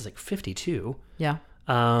Keanu Reeves is like 52. Yeah.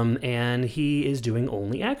 And he is doing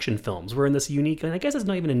only action films. We're in this unique, and I guess it's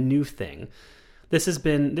not even a new thing. This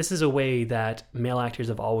is a way that male actors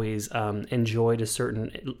have always enjoyed a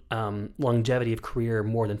certain longevity of career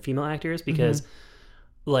more than female actors because,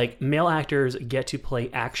 like, male actors get to play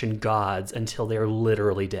action gods until they're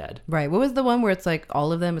literally dead. Right. What was the one where it's like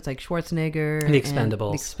all of them? It's like Schwarzenegger. The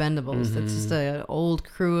Expendables. The Expendables. Mm-hmm. That's just an old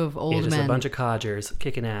crew of old men. Just a bunch of codgers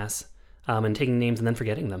kicking ass and taking names and then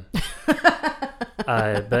forgetting them.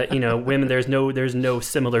 But women, there's no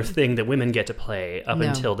similar thing that women get to play up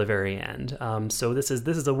until the very end. So this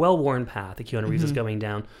is a well-worn path that Keanu Reeves is going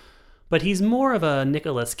down, but he's more of a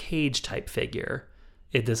Nicolas Cage type figure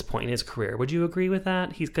at this point in his career. Would you agree with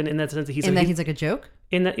that? He's in that sense that he's like a joke.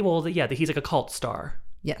 That he's like a cult star.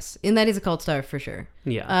 Yes, in that he's a cult star for sure.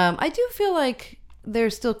 Yeah. I do feel like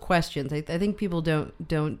there's still questions. I think people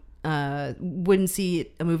wouldn't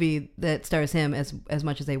see a movie that stars him as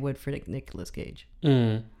much as they would for Nicolas Cage.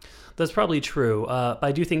 That's probably true.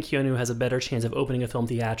 I do think Keanu has a better chance of opening a film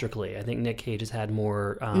theatrically. I think Nick Cage has had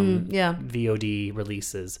more VOD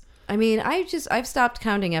releases. I mean, I've stopped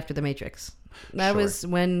counting after The Matrix. That Sure. was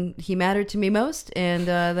when he mattered to me most, and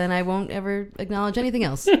then I won't ever acknowledge anything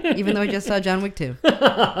else, even though I just saw John Wick 2.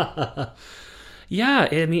 Yeah,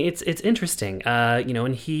 I mean, it's interesting.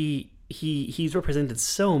 And he's represented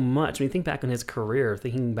so much. I mean, think back on his career,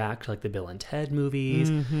 thinking back to like the Bill and Ted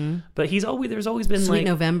movies. Mm-hmm. But there's always been Sweet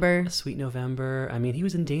November. Sweet November. I mean, he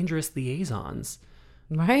was in Dangerous Liaisons.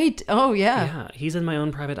 Right. Oh, yeah. Yeah. He's in My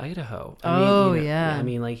Own Private Idaho. Yeah. I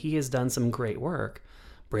mean, like, he has done some great work.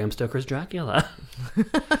 Bram Stoker's Dracula.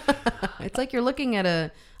 It's like you're looking at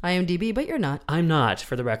a IMDb, but you're not. I'm not,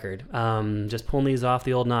 for the record. Just pulling these off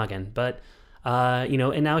the old noggin. But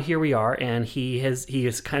and now here we are, and he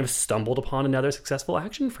has kind of stumbled upon another successful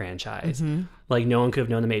action franchise. Mm-hmm. Like, no one could have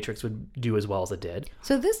known The Matrix would do as well as it did.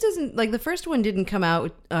 So this doesn't, like, the first one didn't come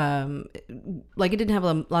out, like, it didn't have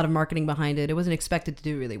a lot of marketing behind it. It wasn't expected to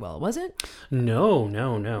do really well, was it? No.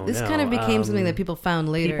 This kind of became something that people found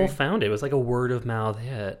later. People found it. It was like a word of mouth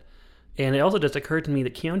hit. And it also just occurred to me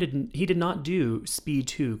that Keanu did not do Speed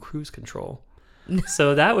 2 Cruise Control.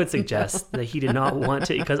 So that would suggest that he did not want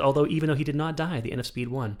to, because even though he did not die at the end of Speed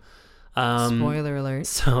 1. Spoiler alert.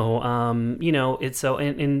 So, it's so,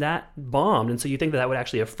 and that bombed. And so you think that would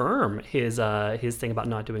actually affirm his thing about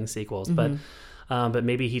not doing sequels. Mm-hmm. But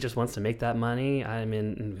maybe he just wants to make that money. I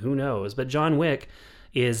mean, who knows? But John Wick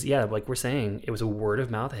is, like we're saying, it was a word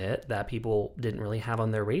of mouth hit that people didn't really have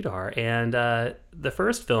on their radar. And the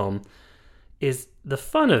first film is the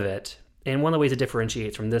fun of it. And one of the ways it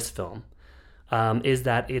differentiates from this film is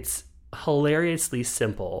that it's hilariously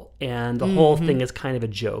simple, and the whole thing is kind of a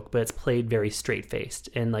joke, but it's played very straight-faced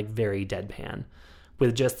and like very deadpan,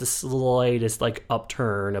 with just the slightest like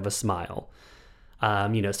upturn of a smile.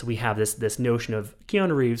 So we have this notion of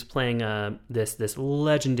Keanu Reeves playing this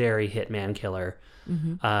legendary hitman killer,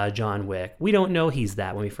 John Wick. We don't know he's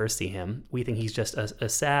that when we first see him. We think he's just a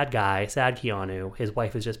sad guy, sad Keanu. His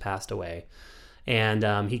wife has just passed away.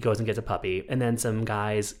 And he goes and gets a puppy. And then some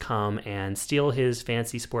guys come and steal his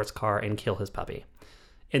fancy sports car and kill his puppy.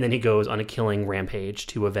 And then he goes on a killing rampage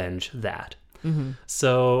to avenge that.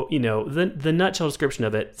 So, the nutshell description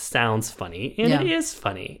of it sounds funny. And it is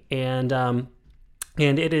funny. And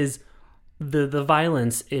it is, the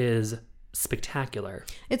violence is spectacular.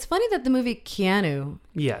 It's funny that the movie Keanu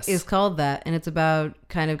Yes. is called that. And it's about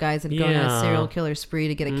kind of guys that go on a serial killer spree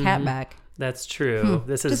to get a cat back. That's true.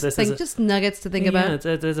 This is Just nuggets to think about.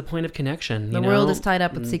 There's a point of connection. The world is tied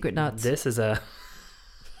up with secret knots. This is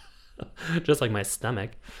just like my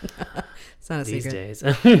stomach. It's not a these secret.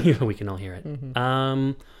 days. We can all hear it.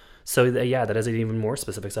 That is an even more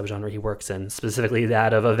specific subgenre he works in, specifically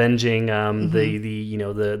that of avenging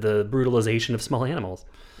the brutalization of small animals.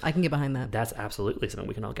 I can get behind that. That's absolutely something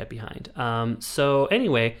we can all get behind. So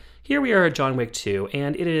anyway, here we are at John Wick 2,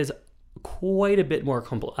 and it is quite a bit more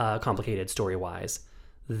complicated story-wise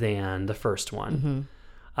than the first one,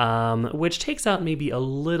 which takes out maybe a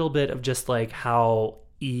little bit of just like how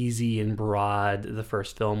easy and broad the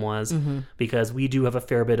first film was, because we do have a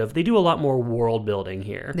fair bit of, they do a lot more world building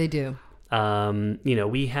here. They do.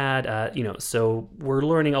 We had, so we're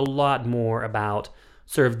learning a lot more about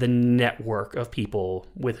sort of the network of people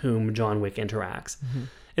with whom John Wick interacts.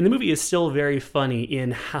 And the movie is still very funny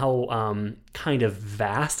in how kind of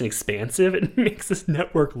vast and expansive it makes this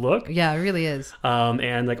network look. Yeah, it really is.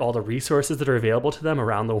 And like all the resources that are available to them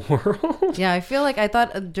around the world. Yeah, I feel like I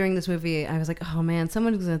thought during this movie, I was like, oh man,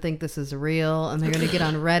 someone's going to think this is real and they're going to get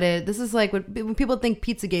on Reddit. This is like when people think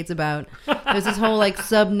Pizzagate's about. There's this whole like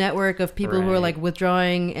sub network of people who are like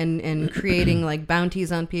withdrawing and creating like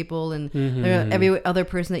bounties on people. And every other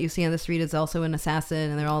person that you see on the street is also an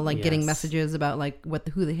assassin. And they're all like getting messages about like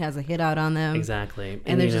who has a hit out on them. Exactly.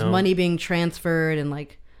 And there's just money being transferred and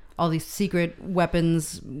like all these secret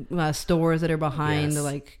weapons stores that are behind the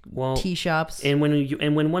like tea shops. And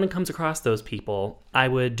when one comes across those people, I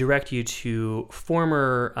would direct you to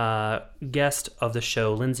former guest of the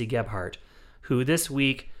show, Lindsay Gebhardt, who this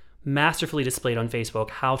week masterfully displayed on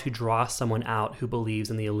Facebook how to draw someone out who believes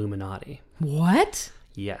in the Illuminati. What?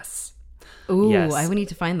 Yes. Ooh, Yes. I would need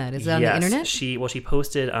to find that. Is that on the internet? She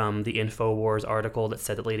posted the InfoWars article that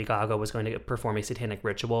said that Lady Gaga was going to perform a satanic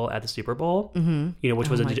ritual at the Super Bowl. Which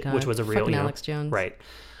was a real fucking Alex Jones, right?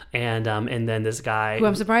 And then this guy, who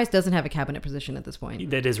I'm surprised doesn't have a cabinet position at this point.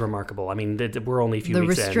 That is remarkable. I mean, we're only a few the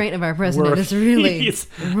weeks in. The restraint of our president is really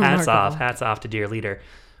remarkable. Hats off to dear leader.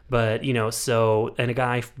 But and a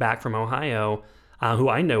guy back from Ohio, who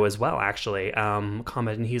I know as well, actually,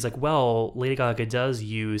 commented, and he's like, "Well, Lady Gaga does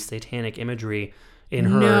use satanic imagery in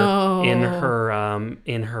her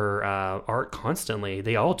art constantly.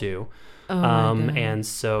 They all do, and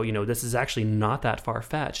so this is actually not that far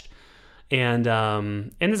fetched." And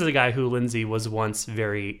this is a guy who Lindsay was once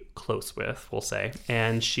very close with, we'll say,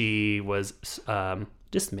 and she was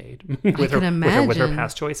dismayed with her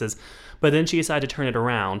past choices, but then she decided to turn it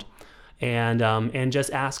around. And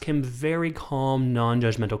just ask him very calm,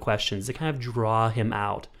 non-judgmental questions to kind of draw him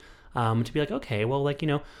out, to be like, okay, well, like,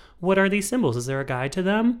 what are these symbols? Is there a guide to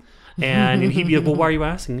them? And he'd be like, well, why are you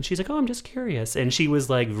asking? And she's like, oh, I'm just curious. And she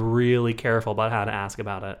was like really careful about how to ask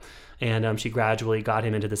about it. And she gradually got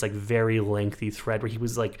him into this like very lengthy thread where he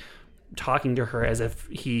was like talking to her as if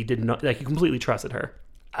he did not, like he completely trusted her.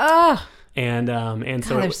 And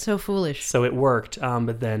so they're so foolish. So it worked.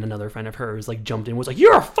 But then another friend of hers like jumped in and was like,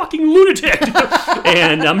 "You're a fucking lunatic!"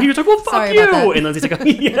 And he was like, "Well, fuck Sorry you!" about that. And Lindsay's like,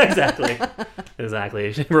 "Yeah, exactly."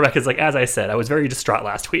 Rebecca's like, "As I said, I was very distraught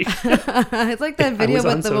last week." It's like that video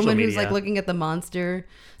with the woman media. who's like looking at the Monster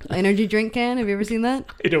energy drink can. Have you ever seen that?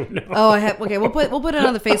 I don't know. Oh, I have. Okay, we'll put it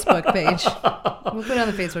on the Facebook page. We'll put it on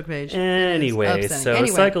the Facebook page. Anyway,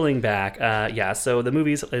 cycling back, so the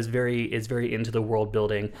movie is very into the world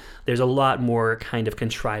building. There's a lot more kind of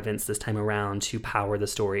contrivance this time around to power the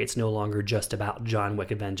story. It's no longer just about John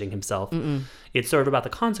Wick avenging himself. It's sort of about the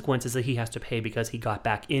consequences that he has to pay because he got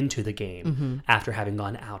back into the game after having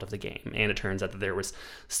gone out of the game. And it turns out that there was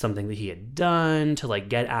something that he had done to like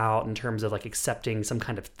get out in terms of like accepting some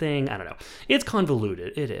kind of thing. I don't know. It's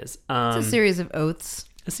convoluted. It is. It's a series of oaths.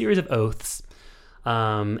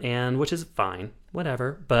 And which is fine,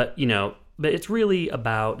 whatever. But but it's really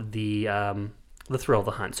about the thrill of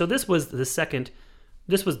the hunt. So this was the second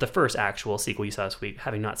this was the first actual sequel you saw this week,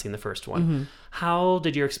 having not seen the first one. How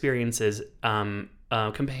did your experiences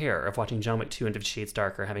compare of watching John Wick 2 and 50 Shades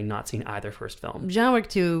Darker, having not seen either first film? John Wick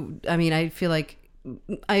 2, I mean, I feel like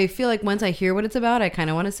once I hear what it's about, I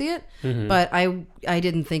kind of want to see it, but I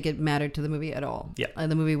didn't think it mattered to the movie at all. Yeah.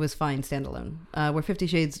 The movie was fine standalone. Where 50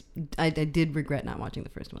 Shades, I did regret not watching the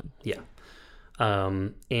first one. Yeah.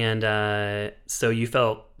 So you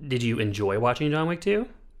did you enjoy watching John Wick 2?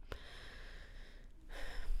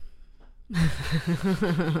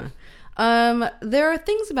 There are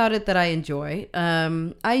things about it that I enjoy.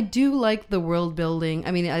 I do like the world building.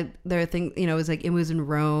 I mean, there are things, it was like, it was in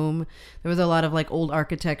Rome. There was a lot of like old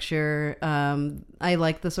architecture. I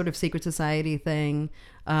like the sort of secret society thing.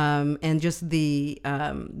 And just the,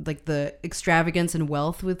 like the extravagance and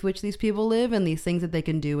wealth with which these people live and these things that they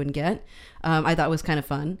can do and get. I thought was kind of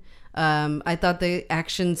fun. I thought the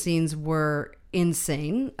action scenes were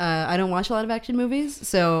insane. I don't watch a lot of action movies,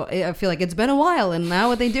 so I feel like it's been a while, and now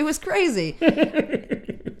what they do is crazy.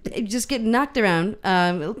 Just get knocked around.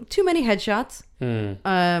 Too many headshots.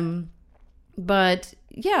 But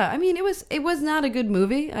yeah, I mean, it was not a good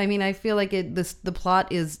movie. I mean, I feel like the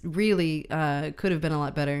plot is really could have been a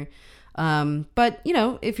lot better. But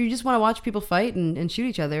if you just want to watch people fight and shoot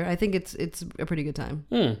each other, I think it's a pretty good time.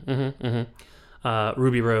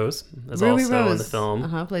 Ruby Rose is Ruby also Rose in the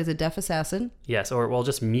film. Plays a deaf assassin. Yes, or well,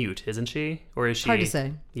 just mute, isn't she? Or is she? Hard to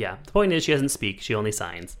say. Yeah, the point is she doesn't speak; she only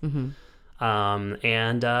signs. And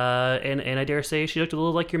I dare say she looked a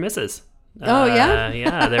little like your missus. Oh yeah,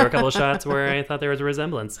 yeah. There were a couple of shots where I thought there was a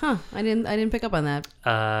resemblance. Huh? I didn't pick up on that.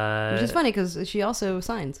 Which is funny because she also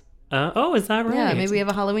signs. Oh, is that right? Yeah, maybe we have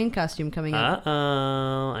a Halloween costume coming up.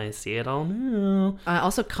 I see it all now.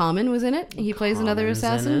 Also, Common was in it. He plays another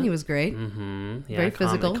assassin. He was great. Yeah, very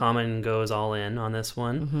physical. Common goes all in on this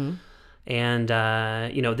one. And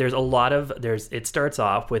there's a lot of it starts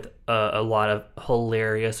off with a lot of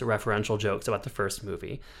hilarious referential jokes about the first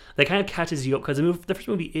movie that kind of catches you up because the first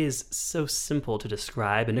movie is so simple to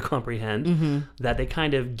describe and to comprehend that they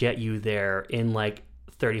kind of get you there in like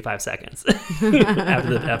 35 seconds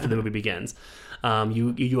after the movie begins.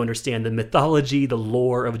 You understand the mythology, the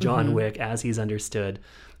lore of John Wick as he's understood,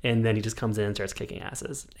 and then he just comes in and starts kicking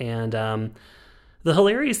asses. And the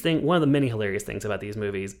hilarious thing, one of the many hilarious things about these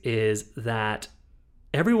movies is that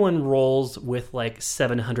everyone rolls with like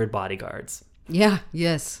 700 bodyguards. Yeah,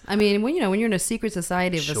 yes. I mean, when you're in a secret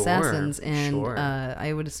society of Sure, assassins, and sure.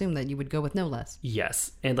 I would assume that you would go with no less.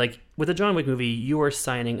 Yes, and like with a John Wick movie, you are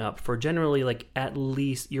signing up for generally like at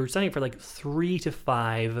least you're signing up for like 3 to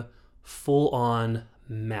 5 full-on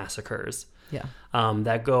massacres. Yeah,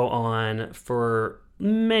 that go on for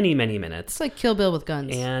many minutes. it's like Kill Bill with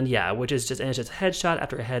guns. And yeah, it's just headshot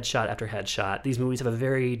after headshot after headshot. These movies have a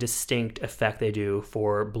very distinct effect they do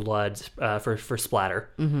for blood, for splatter.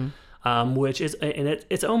 Which is, and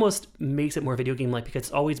it almost makes it more video game like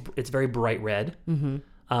because it's very bright red.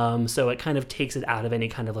 So it kind of takes it out of any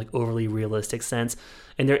kind of like overly realistic sense.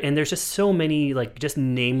 And there's just so many like just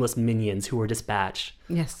nameless minions who are dispatched.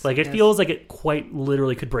 Yes, like it feels like it quite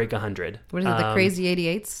literally could break 100. What is it? The Crazy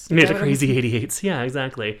 88s? Yeah, the Crazy 88s. Yeah,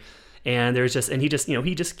 exactly. And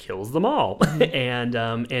he just kills them all. And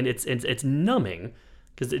it's numbing.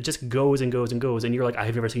 Because it just goes and goes and goes, and you're like,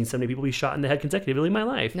 I've never seen so many people be shot in the head consecutively in my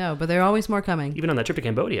life. No, but there are always more coming. Even on that trip to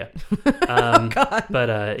Cambodia. God.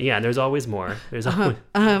 But yeah, there's always more. There's always...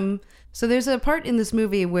 So there's a part in this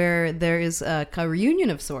movie where there is a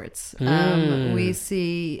reunion of sorts. We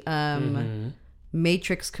see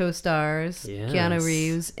Matrix co-stars Yes. Keanu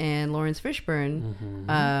Reeves and Lawrence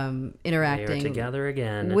Fishburne interacting. They are together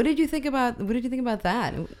again. What did you think about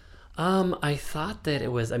that? I thought that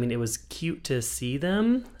it was cute to see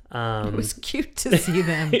them. It was cute to see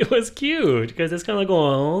them. It was cute because it's kind of like,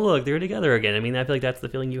 oh, look, they're together again. I mean, I feel like that's the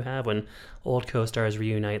feeling you have when old co-stars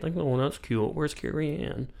reunite. Like, oh, that's cute. Where's Carrie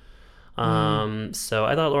Ann? So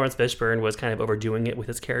I thought Lawrence Fishburne was kind of overdoing it with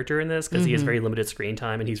his character in this because he has very limited screen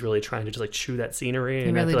time and he's really trying to just like chew that scenery.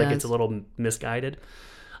 And really I feel like does. it's a little misguided.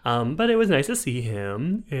 But it was nice to see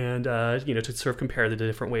him and, to sort of compare the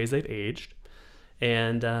different ways they've aged.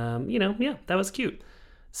 And, yeah, that was cute.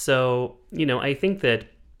 So, I think that,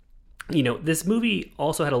 this movie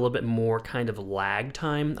also had a little bit more kind of lag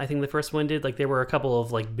time. I think the first one did. Like, there were a couple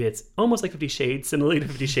of, like, bits, almost like 50 Shades, similarly to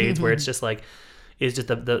 50 Shades, where it's just, like, it's just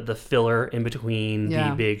the filler in between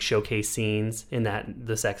the big showcase scenes in that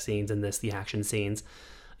the sex scenes and the action scenes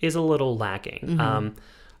is a little lacking.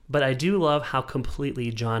 But I do love how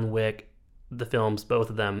completely John Wick, the films, both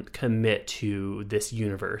of them, commit to this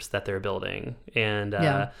universe that they're building. And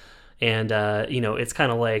it's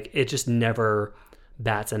kind of like it just never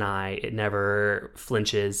bats an eye. It never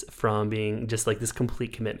flinches from being just like this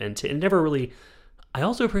complete commitment to, it never really, I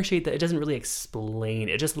also appreciate that it doesn't really explain.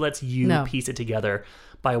 It just lets you piece it together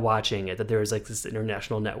by watching it, that there's like this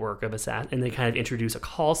international network of assassins, and they kind of introduce a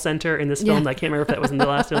call center in this film. I can't remember if that was in the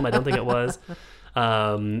last film. I don't think it was.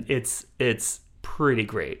 It's pretty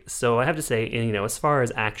great. So I have to say, you know, as far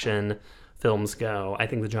as action films go, I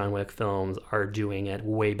think the John Wick films are doing it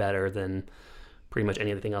way better than pretty much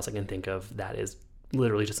anything else I can think of that is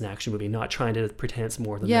literally just an action movie, not trying to pretend it's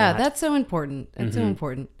more than that. Yeah, that's so important. That's so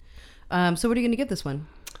important. So what are you going to give this one?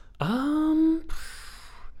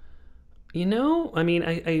 You know, I mean,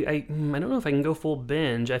 I don't know if I can go full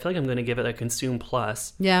binge. I feel like I'm going to give it a Consume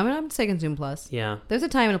Plus. Yeah, I'm going to say Consume Plus. Yeah. There's a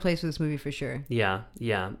time and a place for this movie for sure. Yeah.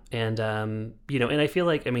 And, you know, and I feel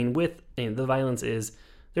like, I mean, with the violence is,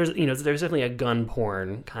 there's definitely a gun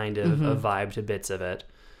porn kind of a vibe to bits of it.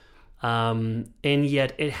 And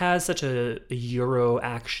yet it has such a Euro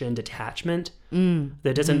action detachment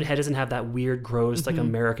that doesn't have that weird, gross, like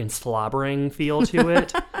American slobbering feel to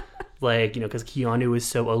it. Like, you know, because Keanu is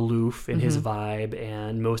so aloof in his vibe,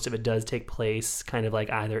 and most of it does take place kind of like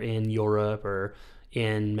either in Europe or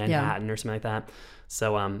in Manhattan or something like that.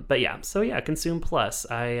 So, but yeah, Consume Plus.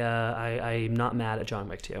 I'm not mad at John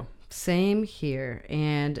Wick 2. Same here.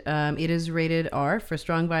 And it is rated R for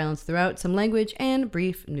strong violence throughout, some language, and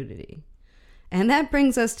brief nudity. And that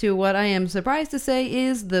brings us to what I am surprised to say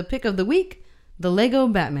is the pick of the week, the Lego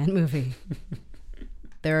Batman movie.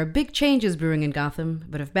 There are big changes brewing in Gotham,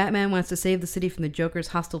 but if Batman wants to save the city from the Joker's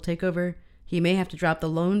hostile takeover, he may have to drop the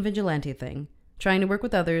lone vigilante thing, trying to work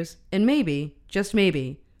with others, and maybe, just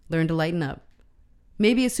maybe, learn to lighten up.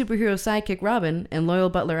 Maybe his superhero sidekick Robin and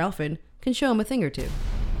loyal butler Alfred can show him a thing or two.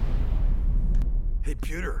 Hey,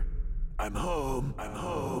 Pewter. I'm home. I'm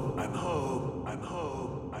home. I'm home. I'm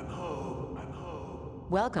home. I'm home. I'm home.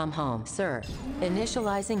 Welcome home, sir.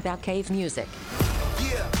 Initializing Batcave music.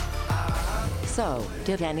 Yeah. So,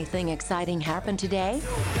 did anything exciting happen today?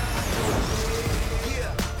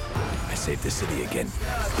 I saved the city again.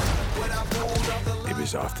 It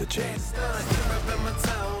was off the chain.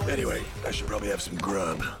 Anyway, I should probably have some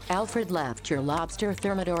grub. Alfred left your lobster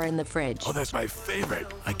thermidor in the fridge. Oh, that's my favorite.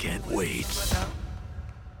 I can't wait.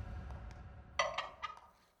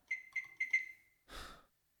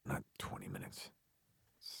 Not 20 minutes.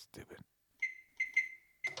 Stupid.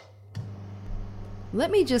 Let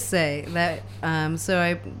me just say that, so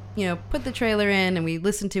I, put the trailer in and we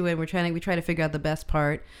listened to it. We try to figure out the best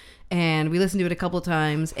part, and we listened to it a couple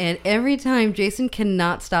times. And every time, Jason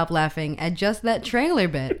cannot stop laughing at just that trailer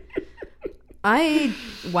bit.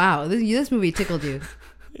 Wow, this movie tickled you.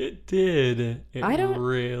 It did. It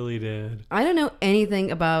really did. I don't know anything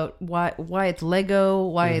about why it's Lego,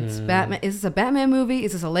 why it's Batman. Is this a Batman movie?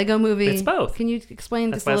 Is this a Lego movie? It's both. Can you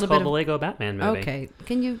explain That's this a little bit? That's why it's called the Lego Batman movie. Okay.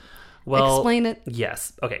 Can you explain it?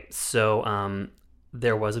 Yes. Okay. So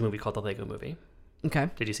there was a movie called the Lego Movie. Okay.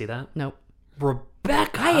 Did you see that? Nope.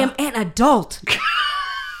 Rebecca, I am an adult.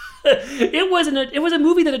 It was a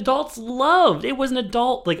movie that adults loved. It was an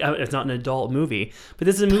adult, it's not an adult movie, but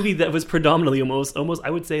this is a movie that was predominantly almost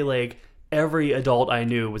I would say like every adult I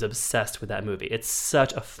knew was obsessed with that movie. It's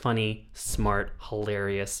such a funny, smart,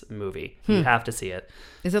 hilarious movie. You have to see it.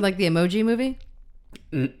 Is it like the Emoji Movie?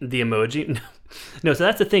 The Emoji? No, so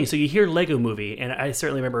that's the thing. So you hear Lego Movie, and I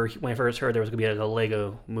certainly remember when I first heard there was going to be a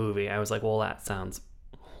Lego Movie, I was like, well, that sounds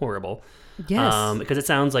horrible. Yes. Because it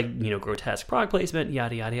sounds like, grotesque product placement,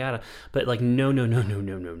 yada, yada, yada. But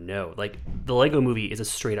no. Like, the Lego Movie is a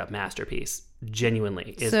straight up masterpiece.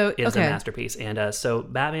 Genuinely. Is a masterpiece. And so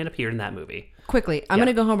Batman appeared in that movie. Quickly, I'm going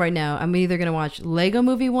to go home right now. I'm either going to watch Lego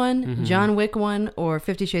Movie 1, John Wick 1, or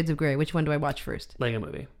 50 Shades of Grey. Which one do I watch first? Lego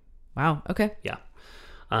Movie. Wow. Okay. Yeah.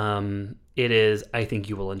 It is, I think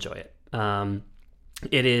you will enjoy it.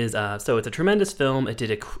 It is, so it's a tremendous film. It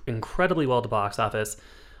did incredibly well at the box office.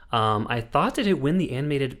 I thought, did it win the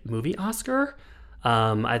animated movie Oscar?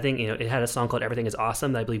 I think, it had a song called Everything is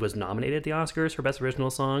Awesome that I believe was nominated at the Oscars for Best Original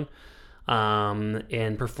Song,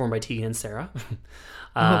 and performed by Tegan and Sarah.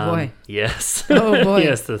 Oh, boy. Yes. Oh, boy.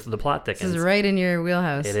 Yes, the plot thickens. This is right in your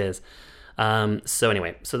wheelhouse. It is. So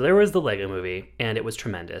anyway, so there was the Lego Movie, and it was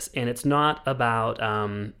tremendous. And it's not about,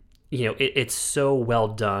 it's so well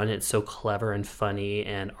done. It's so clever and funny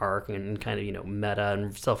and arc and kind of, meta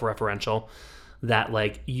and self-referential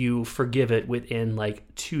that, you forgive it within,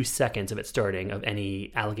 2 seconds of it starting of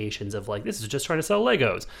any allegations of, this is just trying to sell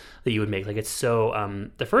Legos that you would make. It's so,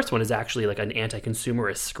 the first one is actually, an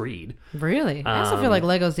anti-consumerist screed. Really? I also feel like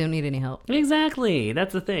Legos don't need any help. Exactly.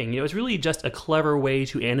 That's the thing. It's really just a clever way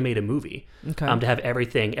to animate a movie. Okay. To have every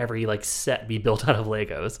set be built out of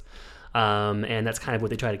Legos. And that's kind of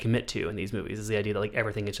what they try to commit to in these movies, is the idea that like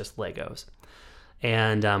everything is just Legos.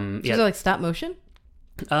 And Is it like stop motion?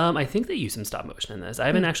 I think they use some stop motion in this. I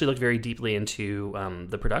haven't actually looked very deeply into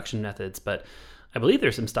the production methods, but I believe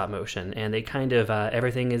there's some stop motion, and they kind of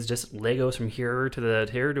everything is just Legos from here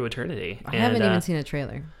to eternity. I haven't even seen a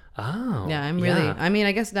trailer. Oh, yeah, I'm really. I mean,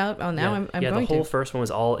 I guess now I'm going to. The whole first one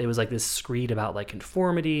was it was like this screed about like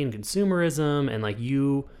conformity and consumerism, and like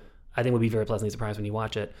I think would be very pleasantly surprised when you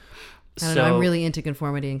watch it. I don't know, I'm really into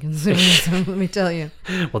conformity and consumerism, let me tell you.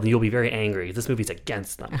 Well, then you'll be very angry. This movie's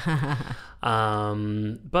against them.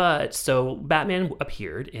 But so Batman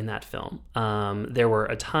appeared in that film. There were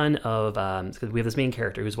a ton of, because we have this main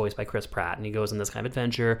character who's voiced by Chris Pratt, and he goes on this kind of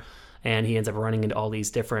adventure, and he ends up running into all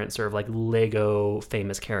these different sort of like Lego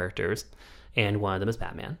famous characters, and one of them is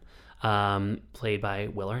Batman, played by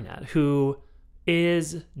Will Arnett, who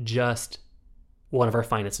is just one of our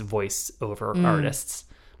finest voiceover artists.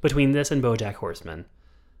 Between this and BoJack Horseman,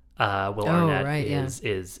 Will Arnett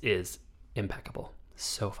is impeccable.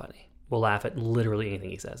 So funny. We'll laugh at literally anything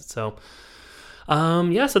he says. So,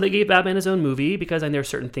 so they gave Batman his own movie because there are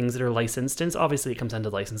certain things that are licensed, and obviously it comes down to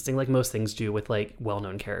licensing, like most things do with like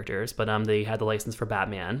well-known characters. But they had the license for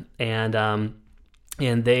Batman, and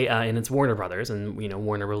it's Warner Brothers, and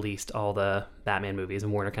Warner released all the Batman movies,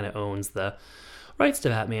 and Warner kind of owns the rights to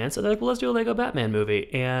Batman. So they're like, well, let's do a Lego Batman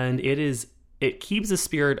movie, and it keeps the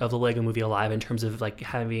spirit of the Lego movie alive in terms of like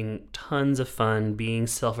having tons of fun, being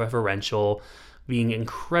self-referential, being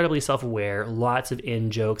incredibly self-aware, lots of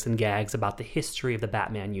in-jokes and gags about the history of the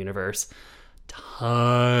Batman universe,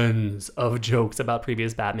 tons of jokes about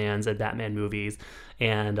previous Batmans and Batman movies,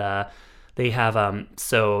 and they have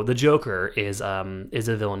so the Joker is a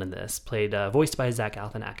villain in this, voiced by Zach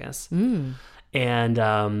Galifianakis. And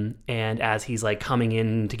as he's like coming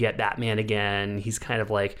in to get Batman again, he's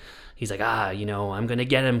like, I'm going to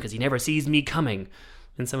get him because he never sees me coming.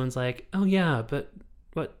 And someone's like, oh yeah, but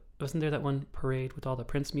what, wasn't there that one parade with all the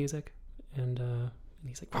Prince music? And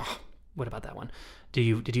he's like, oh, what about that one?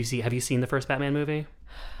 Have you seen the first Batman movie?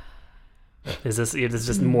 Is this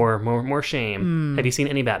just more shame? Have you seen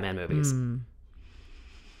any Batman movies?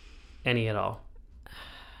 Any at all?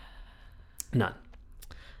 None.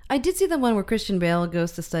 I did see the one where Christian Bale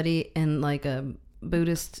goes to study in like a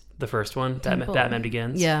Buddhist. The first one, Batman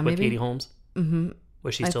Begins. Yeah, with maybe. Katie Holmes. Mm-hmm.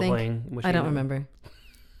 Was she still playing? I don't remember.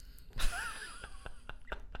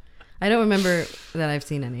 I don't remember that I've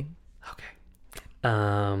seen any. Okay.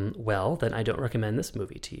 Well, then I don't recommend this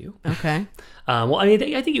movie to you. Okay. Well, I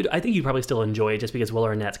mean, I think you'd probably still enjoy it just because Will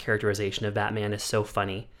Arnett's characterization of Batman is so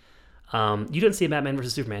funny. You didn't see Batman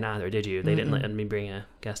versus Superman either, did you? They didn't let me bring a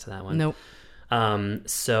guest to that one. Nope.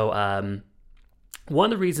 One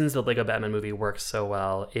of the reasons the Lego Batman movie works so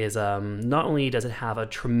well is not only does it have a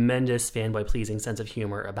tremendous fanboy-pleasing sense of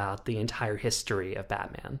humor about the entire history of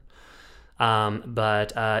Batman,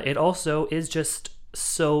 but it also is just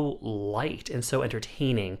so light and so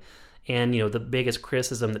entertaining. And, the biggest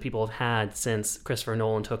criticism that people have had since Christopher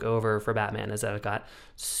Nolan took over for Batman is that it got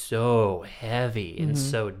so heavy and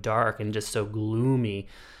so dark and just so gloomy.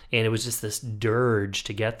 And it was just this dirge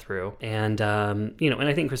to get through. And, and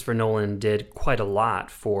I think Christopher Nolan did quite a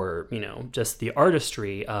lot for, just the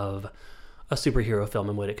artistry of a superhero film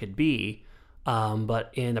and what it could be. But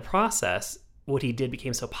in the process, what he did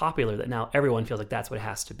became so popular that now everyone feels like that's what it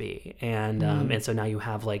has to be. And so now you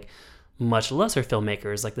have like much lesser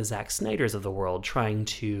filmmakers like the Zack Snyders of the world trying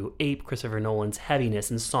to ape Christopher Nolan's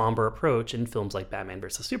heaviness and somber approach in films like Batman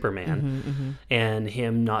vs. Superman, and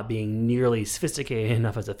him not being nearly sophisticated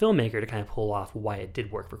enough as a filmmaker to kind of pull off why it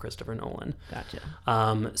did work for Christopher Nolan.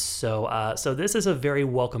 Gotcha. So this is a very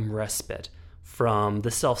welcome respite from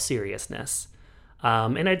the self-seriousness.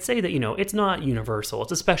 And I'd say that, it's not universal.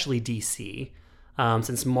 It's especially DC.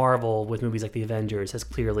 Since Marvel, with movies like The Avengers, has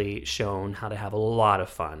clearly shown how to have a lot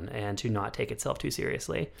of fun and to not take itself too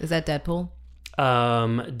seriously. Is that Deadpool?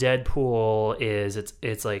 Deadpool is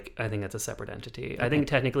it's like, I think that's a separate entity. Okay. I think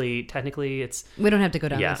technically it's. We don't have to go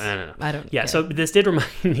down this. I don't. Yeah. Care. So this did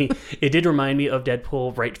remind me. It did remind me of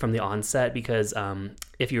Deadpool right from the onset because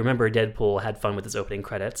if you remember, Deadpool had fun with its opening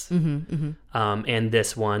credits, and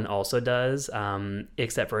this one also does,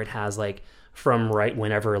 except for it has like. From right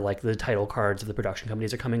whenever like the title cards of the production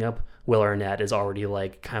companies are coming up, Will Arnett is already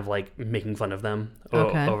like kind of like making fun of them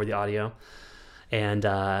over the audio, and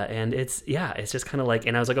it's just kind of like,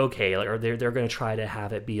 and I was like, okay, like, or they're going to try to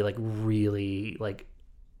have it be like really like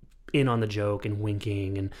in on the joke and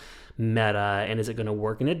winking and meta, and is it going to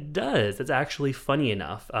work? And it does. It's actually funny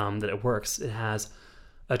enough that it works. It has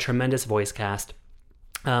a tremendous voice cast.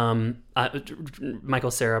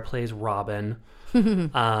 Michael Cera plays Robin.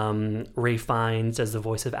 Ray Fiennes does the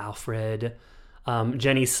voice of Alfred.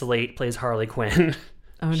 Jenny Slate plays Harley Quinn.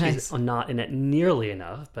 Oh, nice. She's not in it nearly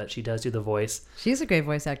enough, but she does do the voice. She's a great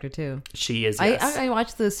voice actor, too. She is, yes. I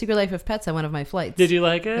watched The Secret Life of Pets on one of my flights. Did you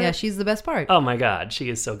like it? Yeah, she's the best part. Oh, my God.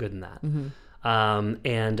 She is so good in that.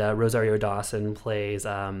 And Rosario Dawson plays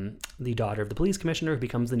the daughter of the police commissioner who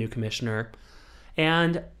becomes the new commissioner.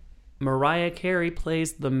 And Mariah Carey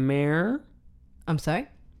plays the mayor. I'm sorry?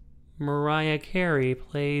 Mariah Carey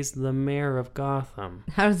plays the mayor of Gotham.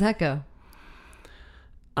 How does that go?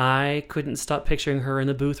 I couldn't stop picturing her in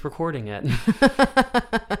the booth recording it.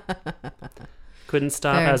 Couldn't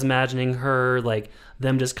stop. Fair. I was imagining her, like,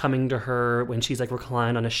 them just coming to her when she's, like,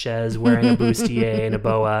 reclined on a chaise wearing a bustier and a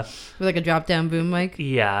boa. With, like, a drop-down boom mic?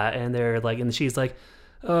 Yeah, and they're, like, and she's like,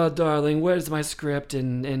 oh, darling, where's my script?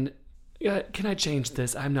 And can I change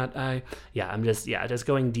this? I'm just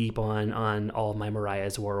going deep on all of my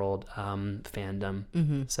Mariah's World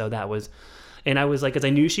fandom. So that was... And I was like, because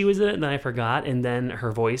I knew she was in it, and then I forgot, and then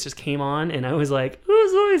her voice just came on, and I was like,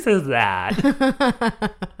 whose voice is that?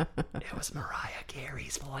 It was Mariah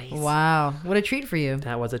Carey's voice. Wow. What a treat for you.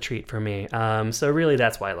 That was a treat for me. So really,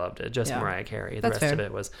 that's why I loved it. Just Mariah Carey. The rest of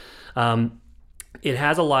it was... it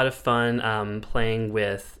has a lot of fun playing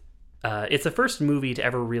with... it's the first movie to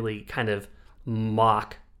ever really kind of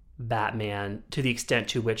mock Batman to the extent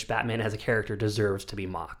to which Batman as a character deserves to be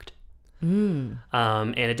mocked. And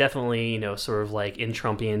it definitely, sort of like in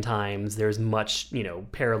Trumpian times, there's much,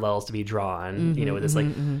 parallels to be drawn, with this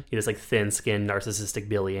this like thin-skinned narcissistic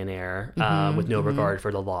billionaire with no regard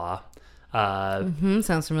for the law.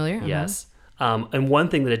 Sounds familiar. Yes. And one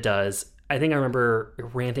thing that it does, I think I remember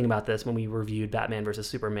ranting about this when we reviewed Batman versus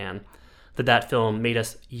Superman, that film made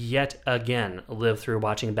us yet again live through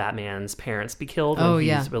watching Batman's parents be killed when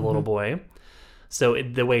he's a little boy. So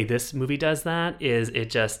the way this movie does that is it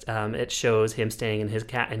just it shows him staying in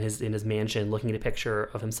his mansion, looking at a picture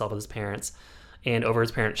of himself with his parents, and over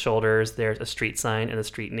his parents' shoulders there's a street sign, and the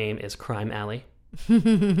street name is Crime Alley.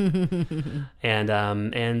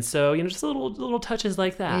 and so just little touches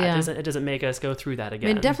like that. Yeah. It doesn't make us go through that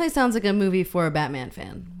again. It definitely sounds like a movie for a Batman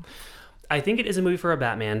fan. I think it is a movie for a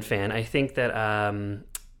Batman fan. I think that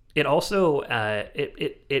it also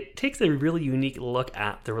it takes a really unique look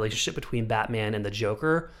at the relationship between Batman and the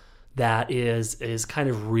Joker that is kind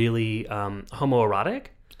of really homoerotic.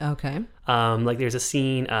 Okay. Like there's a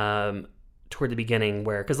scene toward the beginning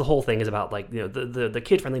where, because the whole thing is about like the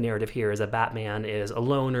kid-friendly narrative here is that Batman is a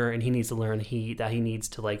loner and he needs to learn that he needs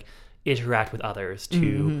to like interact with others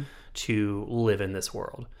to live in this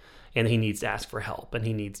world, and he needs to ask for help, and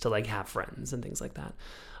he needs to like have friends and things like that.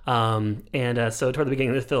 So toward the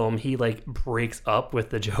beginning of the film, he like breaks up with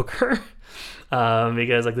the Joker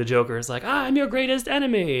because like the Joker is like, I'm your greatest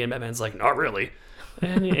enemy, and Batman's like, not really,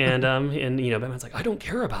 and Batman's like, I don't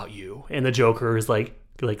care about you, and the Joker is like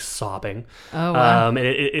sobbing. Oh wow. And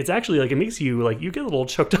it's actually like it makes you like you get a little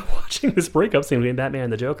choked up watching this breakup scene between Batman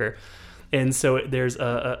and the Joker. And so there's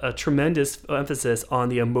a tremendous emphasis on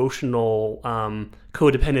the emotional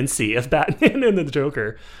codependency of Batman and the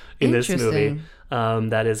Joker in this movie.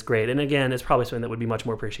 That is great. And again, it's probably something that would be much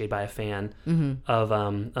more appreciated by a fan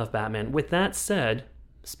of Batman. With that said,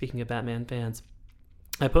 speaking of Batman fans,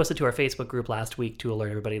 I posted to our Facebook group last week to alert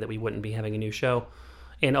everybody that we wouldn't be having a new show,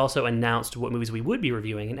 and also announced what movies we would be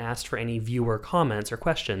reviewing and asked for any viewer comments or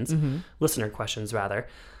questions, listener questions rather.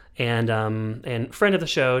 And friend of the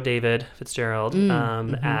show, David Fitzgerald,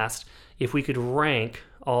 asked if we could rank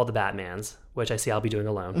all the Batmans, which I see I'll be doing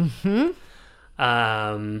alone.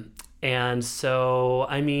 And so,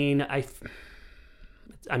 I mean,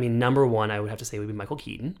 number one, I would have to say would be Michael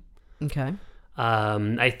Keaton. Okay.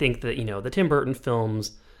 I think that, the Tim Burton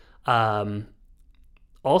films,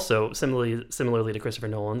 also similarly to Christopher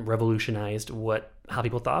Nolan, revolutionized how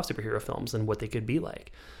people thought of superhero films and what they could be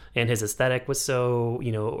like. And his aesthetic was so,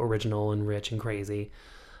 original and rich and crazy.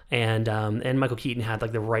 And Michael Keaton had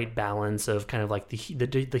like the right balance of kind of like the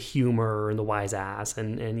humor and the wise ass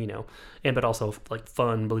but also like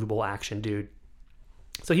fun, believable action dude.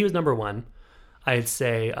 So he was number one. I'd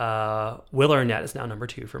say Will Arnett is now number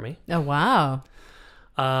two for me. Oh wow.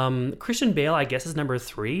 Christian Bale, I guess, is number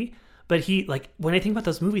three. But he, like, when I think about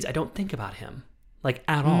those movies, I don't think about him like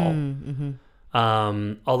at all.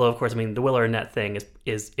 Although, of course, I mean, the Will Arnett thing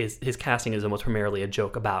is his casting is almost primarily a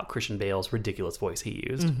joke about Christian Bale's ridiculous voice he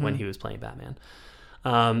used when he was playing Batman.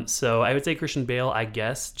 So I would say Christian Bale, I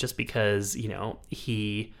guess, just because,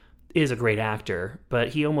 he is a great actor, but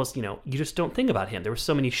he almost, you just don't think about him. There were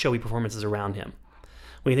so many showy performances around him.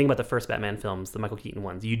 When you think about the first Batman films, the Michael Keaton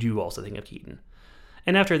ones, you do also think of Keaton.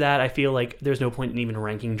 And after that, I feel like there's no point in even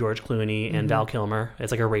ranking George Clooney and Val Kilmer.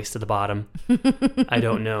 It's like a race to the bottom. I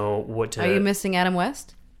don't know what to... Are you missing Adam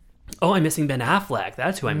West? Oh, I'm missing Ben Affleck.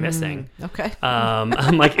 That's who I'm missing. Okay. I'm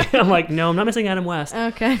like, no, I'm not missing Adam West.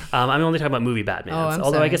 Okay. I'm only talking about movie Batman.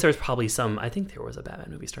 Although sorry. I guess there was probably some. I think there was a Batman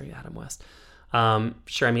movie starring Adam West.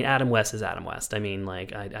 Sure. I mean, Adam West is Adam West. I mean,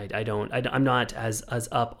 like, I'm not as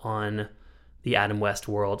up on the Adam West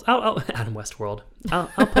world. Adam West world.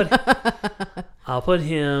 I'll put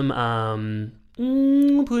him.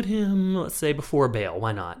 Put him, let's say, before Bale.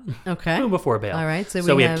 Why not? Okay. Before Bale. All right.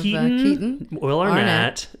 So we have Keaton, Will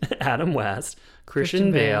Arnett, Adam West,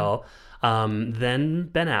 Christian Bale, then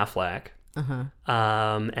Ben Affleck,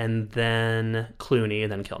 and then Clooney,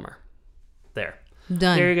 and then Kilmer. There.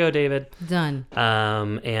 Done. There you go, David. Done.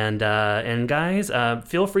 And guys,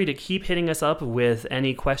 feel free to keep hitting us up with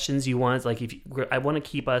any questions you want. Like, I want to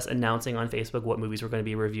keep us announcing on Facebook what movies we're going to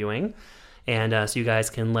be reviewing. And so you guys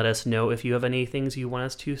can let us know if you have any things you want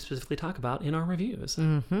us to specifically talk about in our reviews.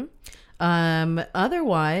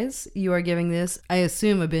 Otherwise, you are giving this, I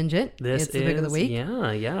assume, a binge it. It's the pick of the week.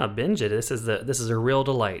 Yeah, binge it. This is a real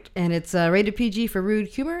delight. And it's rated PG for rude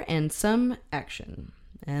humor and some action.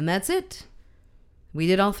 And that's it. We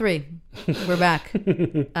did all three. We're back.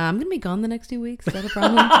 I'm going to be gone the next 2 weeks. Is that a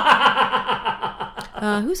problem?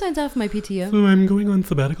 Who signs off my PTO? So I'm going on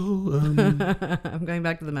sabbatical. I'm going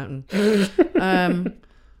back to the mountain.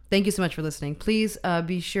 Thank you so much for listening. Please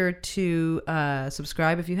be sure to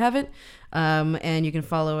subscribe if you haven't. And you can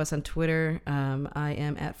follow us on Twitter. I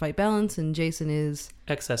am at Fight Balance, and Jason is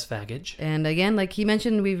Excess Faggage. And again, like he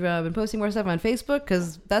mentioned, we've been posting more stuff on Facebook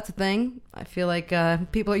because that's a thing. I feel like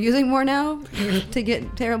people are using more now to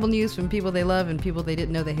get terrible news from people they love and people they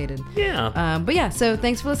didn't know they hated. Yeah. But yeah, so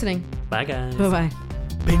thanks for listening. Bye, guys. Bye-bye.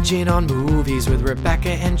 Binging on movies with Rebecca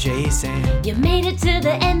and Jason. You made it to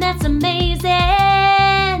the end, that's amazing.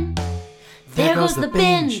 There goes the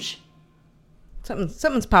binge.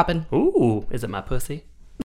 Something's popping. Ooh, is it my pussy?